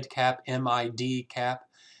mid cap, MID cap.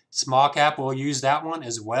 Small cap, we'll use that one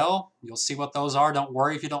as well. You'll see what those are. Don't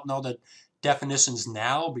worry if you don't know the definitions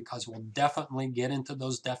now, because we'll definitely get into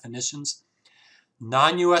those definitions.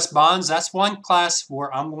 Non-US bonds, that's one class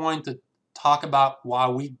where I'm going to talk about why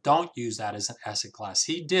we don't use that as an asset class.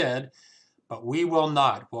 He did, but we will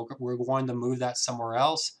not. We're going to move that somewhere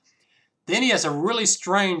else. Then he has a really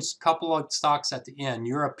strange couple of stocks at the end.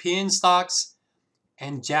 European stocks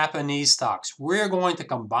and Japanese stocks. We're going to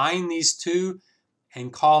combine these two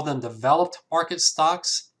and call them developed market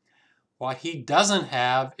stocks. What he doesn't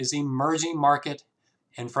have is emerging market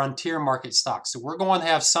and frontier market stocks. So we're going to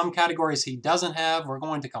have some categories he doesn't have. We're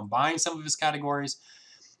going to combine some of his categories.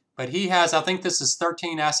 But he has, I think this is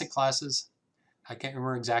 13 asset classes. I can't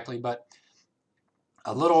remember exactly, but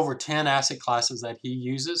a little over 10 asset classes that he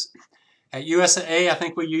uses. At UTSA, I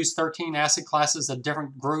think we used 13 asset classes, a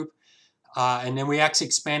different group. And then we actually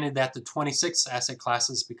expanded that to 26 asset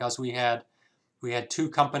classes because we had two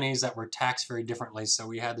companies that were taxed very differently, so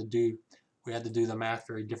we had to do the math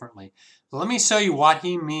very differently. So let me show you what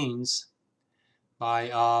he means by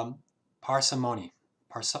parsimony.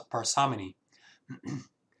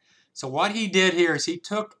 So what he did here is he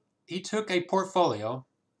took a portfolio.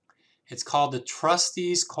 It's called the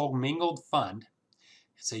Trustees Commingled Fund.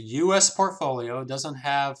 It's a U.S. portfolio. It doesn't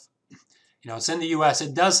have, it's in the U.S.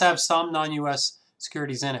 It does have some non-U.S.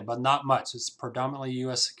 securities in it, but not much. It's predominantly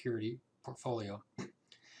U.S. security portfolio.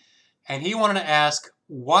 And he wanted to ask,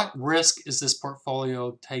 what risk is this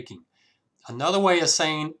portfolio taking? Another way of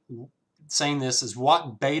saying this is,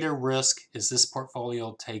 what beta risk is this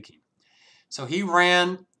portfolio taking? So he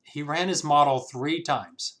ran his model 3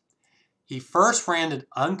 times. He first ran it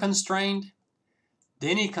unconstrained,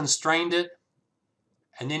 then he constrained it,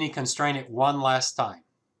 and then he constrained it one last time.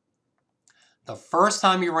 The first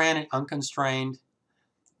time he ran it unconstrained,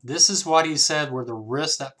 this is what he said were the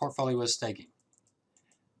risks that portfolio was taking.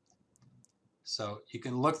 So you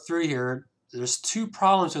can look through here. There's 2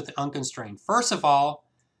 problems with the unconstrained. First of all,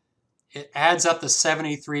 it adds up to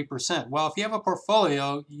 73%. Well, if you have a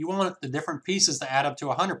portfolio, you want the different pieces to add up to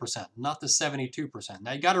 100%, not the 72%.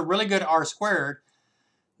 Now you got a really good R squared.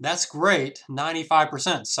 That's great,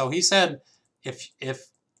 95%. So he said,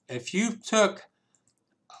 if you took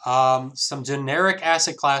some generic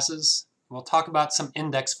asset classes, we'll talk about some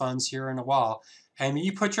index funds here in a while, and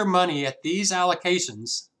you put your money at these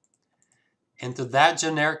allocations into that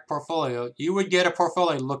generic portfolio, you would get a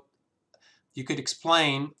portfolio. You could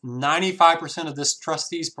explain 95% of this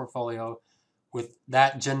trustee's portfolio with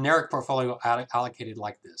that generic portfolio allocated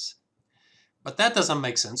like this. But that doesn't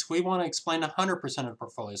make sense. We want to explain 100% of the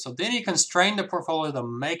portfolio. So then you constrain the portfolio to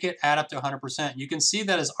make it add up to 100%. You can see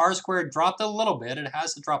that as R squared dropped a little bit. It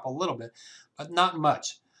has to drop a little bit, but not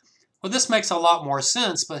much. Well, this makes a lot more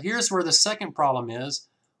sense, but here's where the second problem is.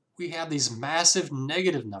 We have these massive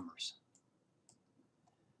negative numbers.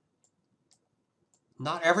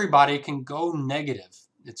 Not everybody can go negative.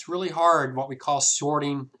 It's really hard, what we call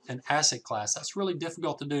shorting an asset class. That's really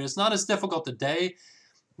difficult to do. It's not as difficult today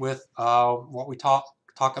with what we talk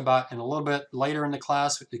about in a little bit later in the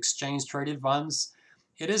class with exchange traded funds.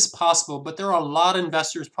 It is possible, but there are a lot of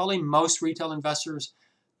investors, probably most retail investors,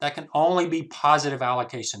 that can only be positive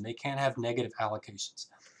allocation. They can't have negative allocations.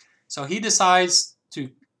 So he decides to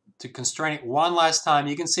constrain it one last time.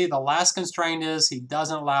 You can see the last constraint is he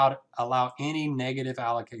doesn't allow any negative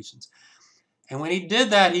allocations. And when he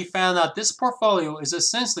did that, he found out this portfolio is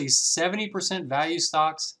essentially 70% value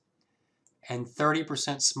stocks and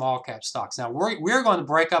 30% small cap stocks. Now we're going to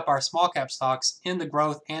break up our small cap stocks into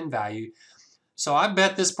growth and value. So I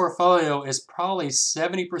bet this portfolio is probably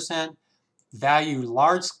 70% value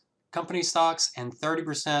large company stocks and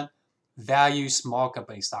 30% value small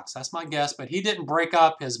company stocks. That's my guess, but he didn't break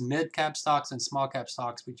up his mid-cap stocks and small cap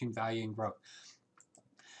stocks between value and growth.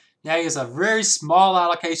 Now he has a very small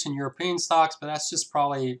allocation European stocks, but that's just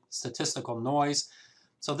probably statistical noise.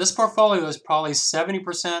 So this portfolio is probably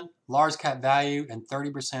 70% large cap value and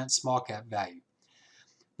 30% small cap value.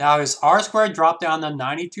 Now his R squared dropped down to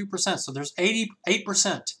 92%, so there's 88%.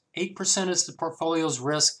 8% is the portfolio's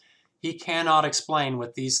risk. he cannot explain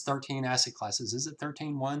with these 13 asset classes. Is it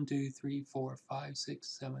 13? 1, 2, 3, 4, 5, 6,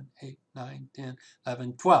 7, 8, 9, 10,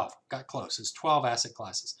 11, 12. Got close. It's 12 asset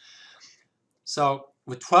classes. So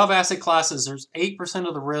with 12 asset classes, there's 8%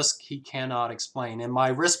 of the risk he cannot explain. In my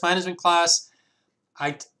risk management class,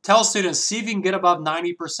 I tell students, see if you can get above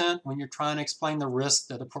 90% when you're trying to explain the risk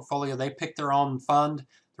of the portfolio. They pick their own fund,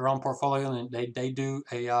 their own portfolio, and they do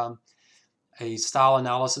a style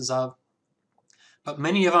analysis of. But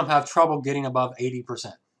many of them have trouble getting above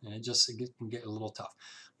 80%, and it can get a little tough.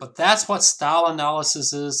 But that's what style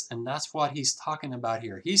analysis is, and that's what he's talking about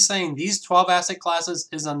here. He's saying these 12 asset classes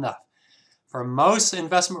is enough. For most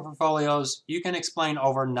investment portfolios, you can explain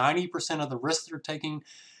over 90% of the risk they're taking.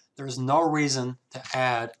 There's no reason to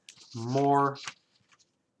add more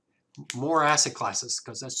asset classes,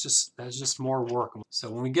 because that's just more work.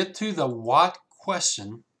 So when we get to the what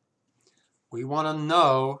question, we want to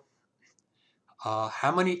know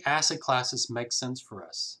how many asset classes make sense for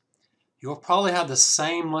us. You'll probably have the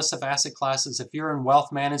same list of asset classes. If you're in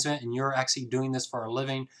wealth management and you're actually doing this for a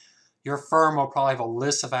living, your firm will probably have a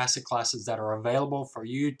list of asset classes that are available for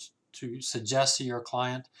you to suggest to your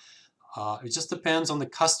client. It just depends on the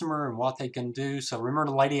customer and what they can do. So remember,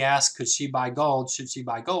 the lady asked, could she buy gold? Should she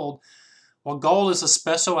buy gold? Well, gold is a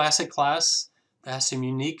special asset class that has some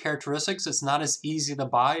unique characteristics. It's not as easy to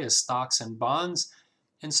buy as stocks and bonds.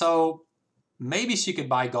 And so maybe she could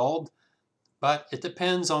buy gold, but it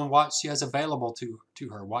depends on what she has available to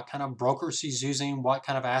her, what kind of broker she's using, what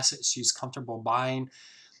kind of assets she's comfortable buying.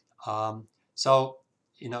 So,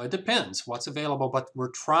 it depends what's available, but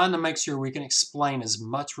we're trying to make sure we can explain as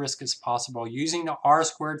much risk as possible using the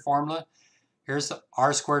R-squared formula. Here's the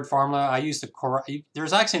R-squared formula.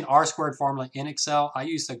 There's actually an R-squared formula in Excel. I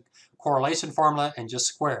use the correlation formula and just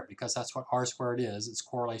square, because that's what R-squared is. It's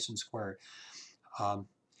correlation squared.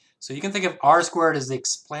 So you can think of R-squared as the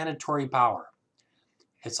explanatory power.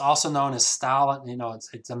 It's also known as style,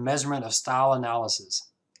 it's a measurement of style analysis.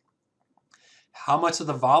 How much of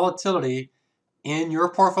the volatility in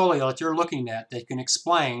your portfolio that you're looking at that you can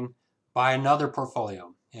explain by another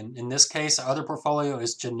portfolio. And in this case, the other portfolio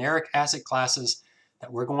is generic asset classes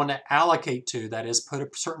that we're going to allocate to, that is, put a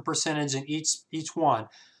certain percentage in each one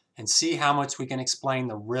and see how much we can explain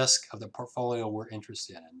the risk of the portfolio we're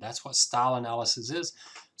interested in. That's what style analysis is.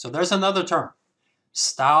 So there's another term,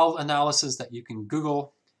 style analysis, that you can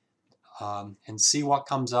Google and see what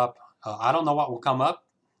comes up. I don't know what will come up.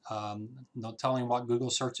 No telling what Google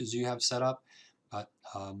searches you have set up,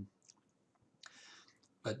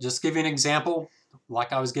 but just give you an example,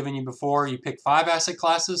 like I was giving you before. You pick 5 asset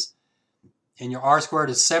classes, and your R-squared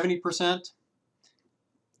is 70%.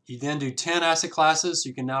 You then do 10 asset classes.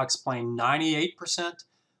 You can now explain 98%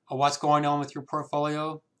 of what's going on with your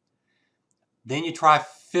portfolio. Then you try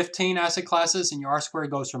 15 asset classes, and your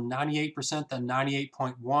R-squared goes from 98% to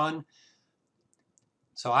 98.1.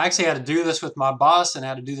 So I actually had to do this with my boss, and I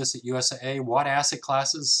had to do this at UTSA. What asset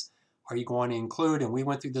classes are you going to include? And we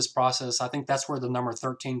went through this process. I think that's where the number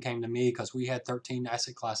 13 came to me, because we had 13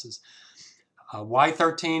 asset classes. Why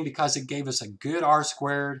 13? Because it gave us a good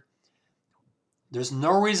R-squared. There's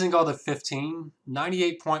no reason to go to 15.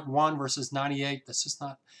 98.1 versus 98, that's just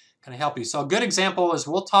not going to help you. So a good example is,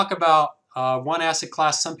 we'll talk about one asset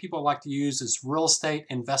class some people like to use is real estate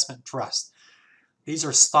investment trust. These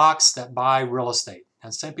are stocks that buy real estate.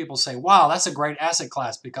 And some people say, wow, that's a great asset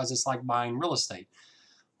class because it's like buying real estate.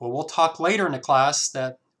 Well, we'll talk later in the class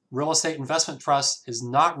that real estate investment trust is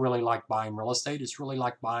not really like buying real estate. It's really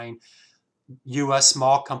like buying U.S.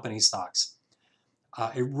 small company stocks.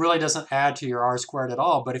 It really doesn't add to your R-squared at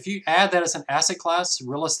all. But if you add that as an asset class,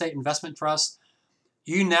 real estate investment trust,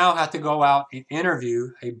 you now have to go out and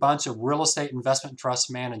interview a bunch of real estate investment trust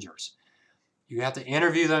managers. You have to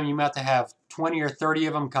interview them. You have to have 20 or 30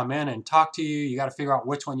 of them come in and talk to you. You got to figure out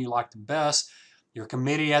which one you like the best. Your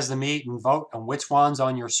committee has to meet and vote on which one's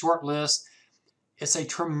on your short list. It's a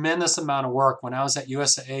tremendous amount of work. When I was at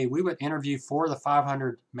UTSA, we would interview 400 to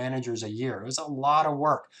 500 managers a year. It was a lot of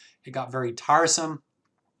work. It got very tiresome,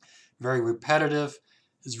 very repetitive.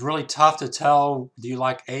 It's really tough to tell, do you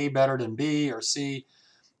like A better than B or C?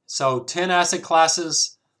 So 10 asset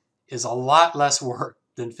classes is a lot less work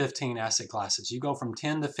than 15 asset classes. You go from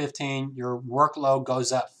 10 to 15, your workload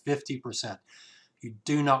goes up 50%. You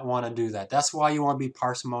do not want to do that. That's why you want to be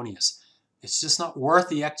parsimonious. It's just not worth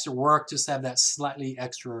the extra work just to have that slightly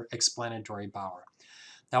extra explanatory power.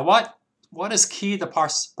 Now, what is key to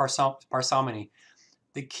parsimony?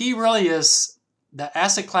 The key really is that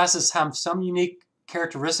asset classes have some unique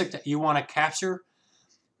characteristic that you want to capture.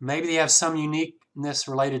 Maybe they have some uniqueness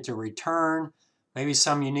related to return. maybe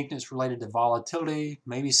some uniqueness related to volatility,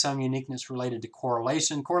 maybe some uniqueness related to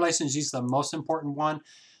correlation. Correlation is usually the most important one,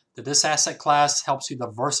 that this asset class helps you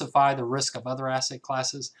diversify the risk of other asset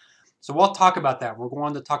classes. So we'll talk about that. We're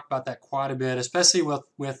going to talk about that quite a bit, especially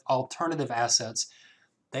with alternative assets.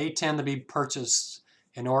 They tend to be purchased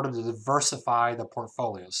in order to diversify the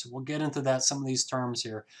portfolio. So we'll get into that, some of these terms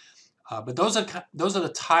here. But those are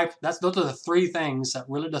the three things that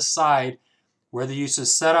really decide whether you should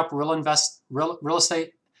set up real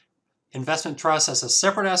estate investment trusts as a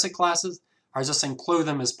separate asset classes, or just include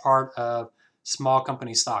them as part of small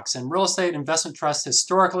company stocks. And real estate investment trusts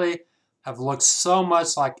historically have looked so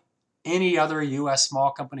much like any other U.S.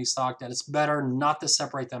 small company stock that it's better not to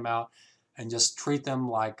separate them out and just treat them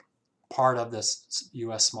like part of this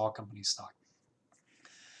U.S. small company stock.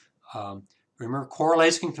 Remember,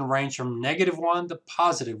 correlation can range from -1 to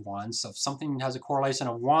 +1. So if something has a correlation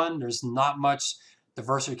of 1, there's not much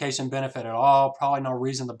diversification benefit at all. Probably no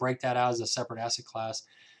reason to break that out as a separate asset class.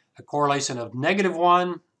 A correlation of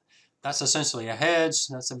 -1, that's essentially a hedge.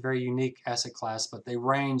 That's a very unique asset class, but they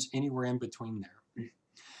range anywhere in between there.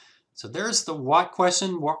 So there's the what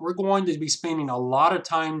question. What we're going to be spending a lot of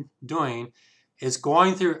time doing is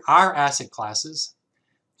going through our asset classes.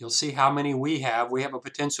 You'll see how many we have. We have a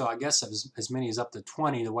potential, I guess, of as many as up to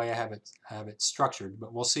 20 the way I have it structured.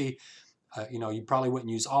 But we'll see. You probably wouldn't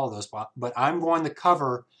use all of those, but I'm going to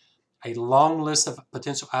cover a long list of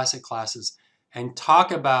potential asset classes and talk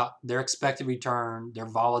about their expected return, their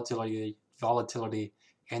volatility,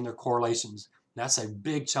 and their correlations. That's a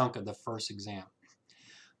big chunk of the first exam.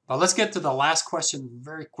 But let's get to the last question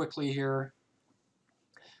very quickly here.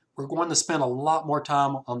 We're going to spend a lot more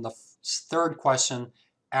time on the third question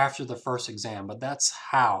after the first exam, but that's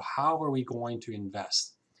how. How are we going to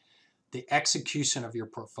invest? The execution of your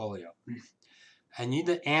portfolio. And you need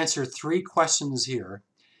to answer 3 questions here.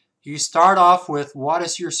 You start off with, what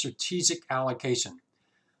is your strategic allocation?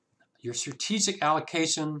 Your strategic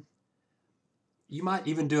allocation, you might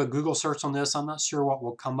even do a Google search on this. I'm not sure what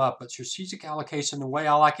will come up, but strategic allocation, the way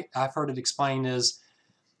I like it, I've heard it explained is,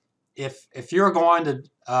 if you're going to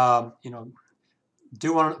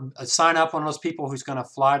sign up one of those people who's going to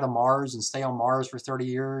fly to Mars and stay on Mars for 30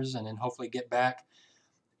 years and then hopefully get back.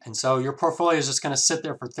 And so your portfolio is just going to sit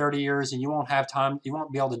there for 30 years and you won't have time. You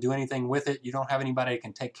won't be able to do anything with it. You don't have anybody that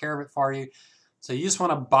can take care of it for you. So you just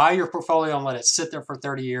want to buy your portfolio and let it sit there for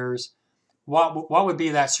 30 years. What would be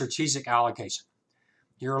that strategic allocation?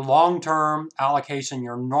 Your long-term allocation,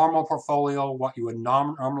 your normal portfolio, what you would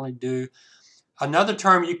normally do. Another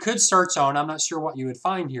term you could search on, I'm not sure what you would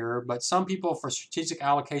find here, but some people for strategic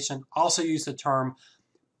allocation also use the term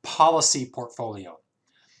policy portfolio.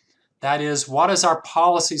 That is, what does our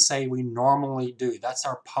policy say we normally do? That's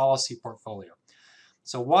our policy portfolio.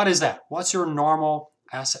 So what is that? What's your normal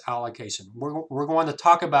asset allocation? We're going to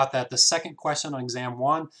talk about that. The second question on exam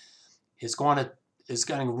 1 is going to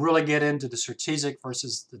really get into the strategic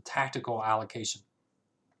versus the tactical allocation.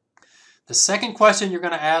 The second question you're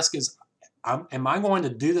going to ask is, am I going to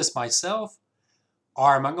do this myself,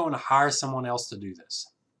 or am I going to hire someone else to do this?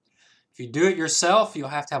 If you do it yourself, you'll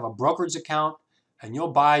have to have a brokerage account, and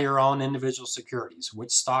you'll buy your own individual securities,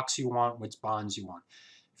 which stocks you want, which bonds you want.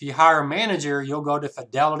 If you hire a manager, you'll go to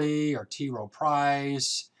Fidelity or T. Rowe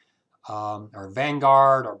Price or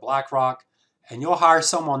Vanguard or BlackRock, and you'll hire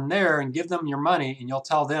someone there and give them your money, and you'll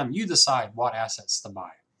tell them you decide what assets to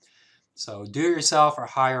buy. So do it yourself or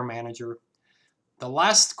hire a manager. The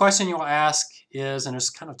last question you'll ask is, and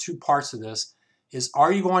there's kind of 2 parts to this, is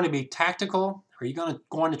are you going to be tactical? Are you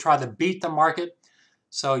going to try to beat the market?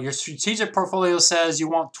 So your strategic portfolio says you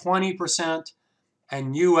want 20%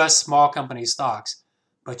 in U.S. small company stocks,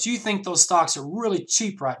 but you think those stocks are really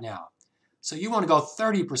cheap right now. So you want to go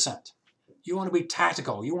 30%. You want to be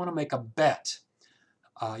tactical. You want to make a bet,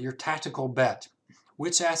 your tactical bet.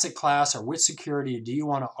 Which asset class or which security do you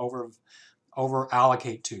want to over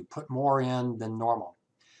allocate to, put more in than normal?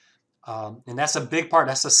 And that's a big part.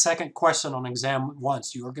 That's the second question on exam 1.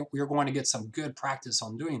 So you're going to get some good practice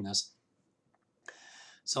on doing this.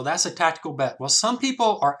 So that's a tactical bet. Well, some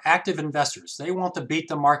people are active investors. They want to beat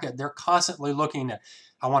the market. They're constantly looking at,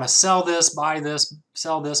 I want to sell this, buy this,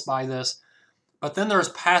 sell this, buy this. But then there's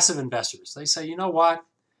passive investors. They say, you know what?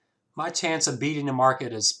 My chance of beating the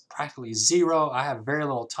market is practically 0. I have very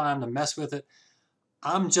little time to mess with it.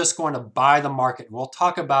 I'm just going to buy the market. We'll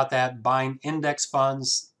talk about that, buying index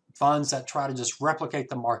funds that try to just replicate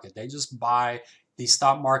the market. They just buy the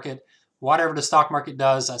stock market. Whatever the stock market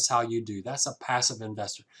does, that's how you do. That's a passive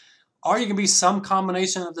investor. Or you can be some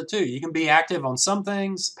combination of the 2. You can be active on some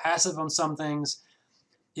things, passive on some things.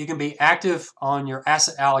 You can be active on your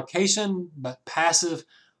asset allocation, but passive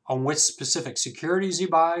on which specific securities you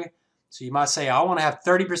buy. So you might say, I want to have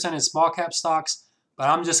 30% in small cap stocks, but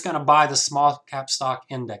I'm just going to buy the small cap stock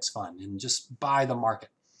index fund and just buy the market.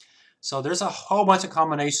 So there's a whole bunch of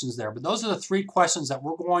combinations there, but those are the 3 questions that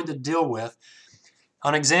we're going to deal with.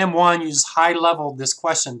 On exam 1, you just high level this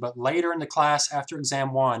question, but later in the class after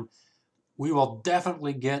exam 1, we will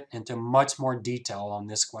definitely get into much more detail on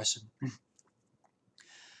this question.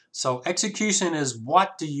 So execution is,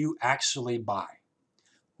 what do you actually buy?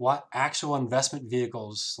 What actual investment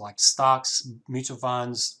vehicles like stocks, mutual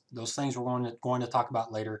funds, those things we're going to talk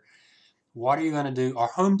about later. What are you going to do, or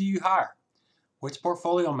whom do you hire? Which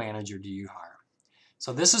portfolio manager do you hire?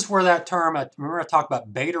 So this is where that term, remember I talked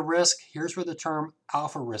about beta risk, here's where the term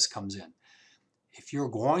alpha risk comes in. If you're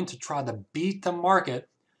going to try to beat the market,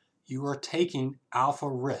 you are taking alpha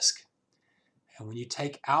risk. And when you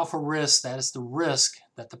take alpha risk, that is the risk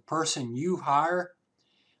that the person you hire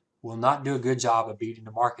will not do a good job of beating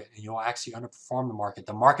the market, and you'll actually underperform the market.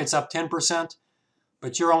 The market's up 10%,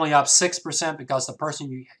 but you're only up 6% because the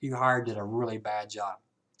person you hired did a really bad job.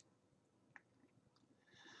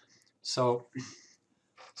 So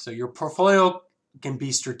your portfolio can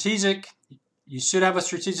be strategic. You should have a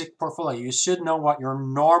strategic portfolio. You should know what your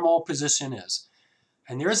normal position is.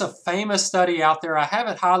 And there is a famous study out there. I have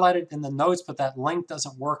it highlighted in the notes, but that link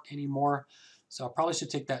doesn't work anymore. So I probably should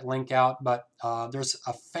take that link out. But there's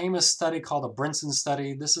a famous study called the Brinson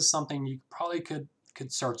study. This is something you probably could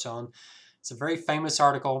search on. It's a very famous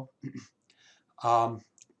article.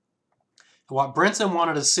 What Brinson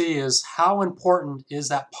wanted to see is how important is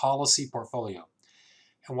that policy portfolio.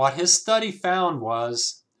 And what his study found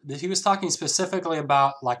was that he was talking specifically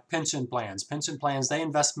about like pension plans. Pension plans, they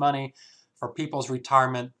invest money for people's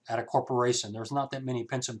retirement at a corporation. There's not that many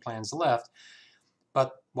pension plans left.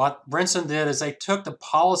 But what Brinson did is they took the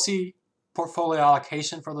policy portfolio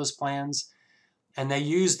allocation for those plans, and they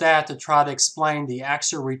used that to try to explain the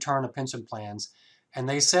actual return of pension plans. And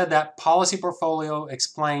they said that policy portfolio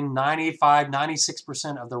explained 95,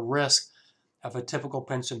 96% of the risk of a typical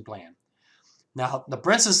pension plan. Now, the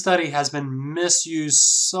Brinson study has been misused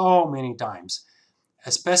so many times,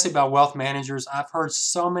 especially by wealth managers. I've heard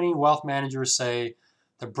so many wealth managers say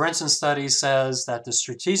the Brinson study says that the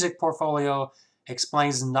strategic portfolio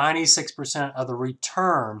explains 96% of the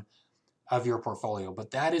return of your portfolio,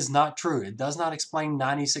 but that is not true. It does not explain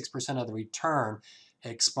 96% of the return.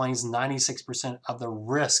 It explains 96% of the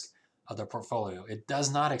risk of the portfolio. It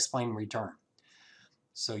does not explain return.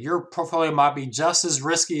 So your portfolio might be just as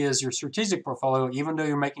risky as your strategic portfolio, even though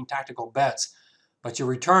you're making tactical bets, but your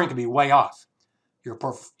return could be way off. Your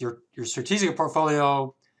strategic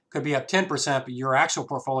portfolio could be up 10%, but your actual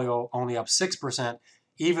portfolio only up 6%,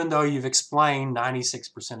 even though you've explained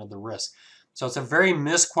 96% of the risk. So it's a very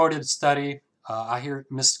misquoted study. I hear it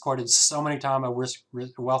misquoted so many times by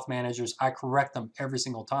wealth managers. I correct them every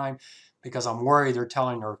single time because I'm worried they're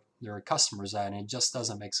telling their customers that, and it just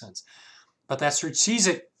doesn't make sense. But that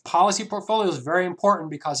strategic policy portfolio is very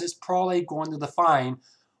important because it's probably going to define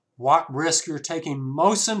what risk you're taking.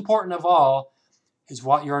 Most important of all is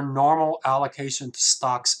what your normal allocation to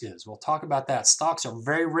stocks is. We'll talk about that. Stocks are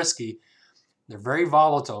very risky. They're very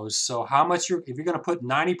volatile. So how much if you're going to put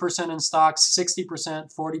 90% in stocks,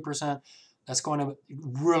 60%, 40%, that's going to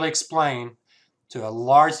really explain to a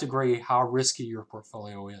large degree how risky your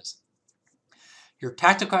portfolio is. Your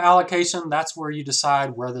tactical allocation, that's where you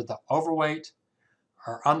decide whether to overweight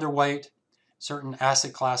or underweight certain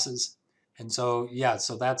asset classes. And so, yeah,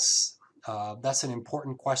 so that's an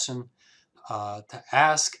important question to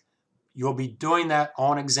ask. You'll be doing that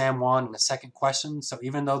on exam 1 in the second question. So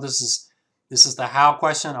even though this is the how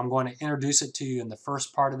question, I'm going to introduce it to you in the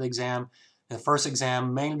first part of the exam,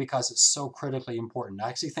 mainly because it's so critically important. I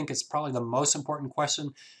actually think it's probably the most important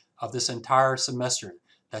question of this entire semester,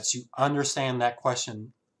 that you understand that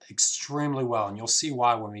question extremely well, and you'll see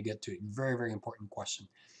why when we get to it. Very, very important question.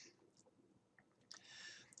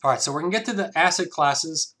 All right, so we're going to get to the asset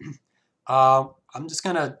classes. I'm just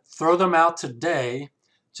going to throw them out today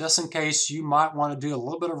just in case you might want to do a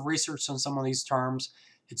little bit of research on some of these terms.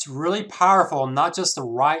 It's really powerful not just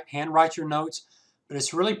to handwrite your notes, but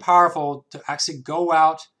it's really powerful to actually go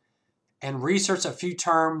out and research a few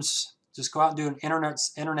terms. Just go out and do an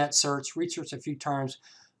internet search, research a few terms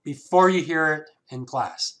before you hear it in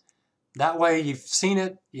class. That way you've seen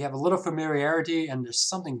it, you have a little familiarity, and there's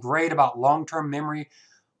something great about long-term memory.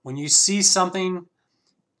 When you see something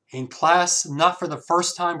in class, not for the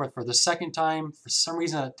first time, but for the second time, for some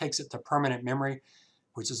reason it takes it to permanent memory,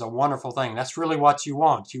 which is a wonderful thing. That's really what you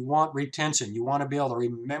want. You want retention. You want to be able to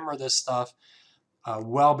remember this stuff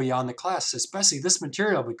well beyond the class, especially this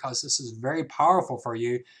material, because this is very powerful for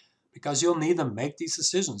you because you'll need to make these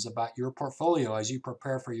decisions about your portfolio as you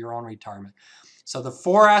prepare for your own retirement. So the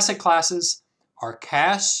 4 asset classes are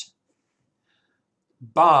cash,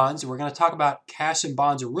 bonds. We're going to talk about cash and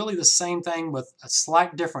bonds are really the same thing with a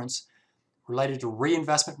slight difference related to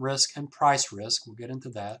reinvestment risk and price risk. We'll get into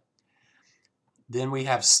that. Then we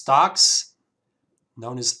have stocks,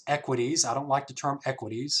 known as equities. I don't like the term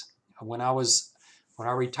equities. When I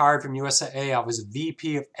retired from USAA, I was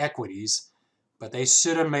VP of equities, but they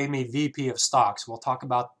should have made me VP of stocks. We'll talk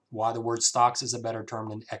about why the word stocks is a better term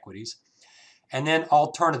than equities. And then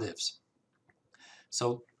alternatives.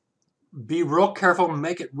 So be real careful,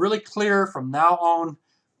 make it really clear from now on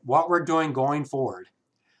what we're doing going forward.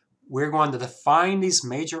 We're going to define these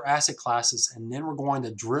major asset classes, and then we're going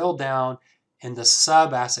to drill down into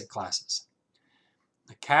sub-asset classes.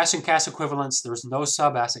 The cash and cash equivalents, there's no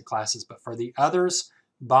sub-asset classes, but for the others,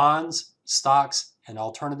 bonds, stocks, and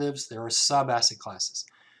alternatives, there are sub-asset classes.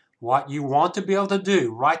 What you want to be able to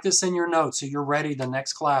do, write this in your notes so you're ready the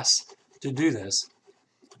next class to do this.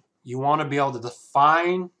 You want to be able to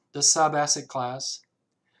define the sub-asset class.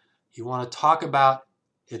 You want to talk about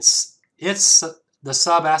the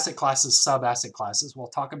sub-asset classes. We'll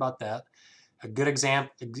talk about that. A good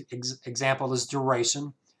example is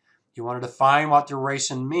duration. You want to define what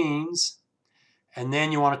duration means, and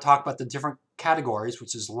then you want to talk about the different categories,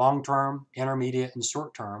 which is long-term, intermediate, and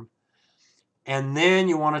short-term. And then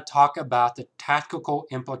you want to talk about the tactical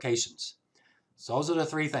implications. So those are the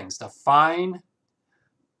 3 things. Define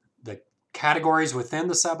the categories within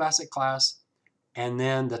the sub-asset class, and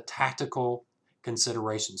then the tactical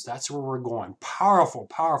considerations. That's where we're going. Powerful,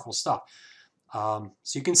 powerful stuff. So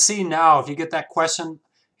you can see now, if you get that question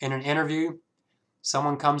in an interview,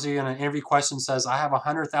 someone comes to you in an interview question and says, I have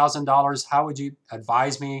 $100,000. How would you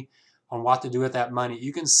advise me on what to do with that money?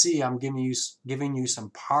 You can see I'm giving you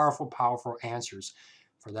some powerful, powerful answers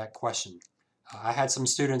for that question. I had some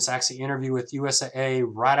students actually interview with USAA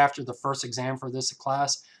right after the first exam for this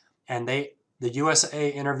class, and the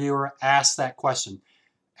USAA interviewer asked that question.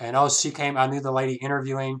 And I knew the lady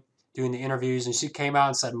doing the interviews, and she came out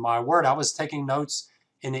and said, my word, I was taking notes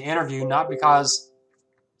in the interview, not because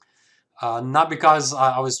I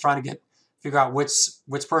was trying to figure out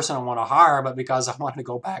which person I want to hire, but because I wanted to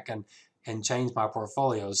go back and change my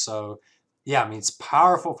portfolio. So yeah, I mean, it's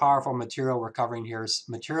powerful, powerful material we're covering here. It's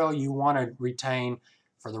material you want to retain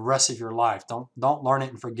for the rest of your life. Don't learn it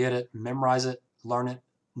and forget it. Memorize it, learn it,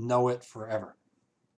 know it forever.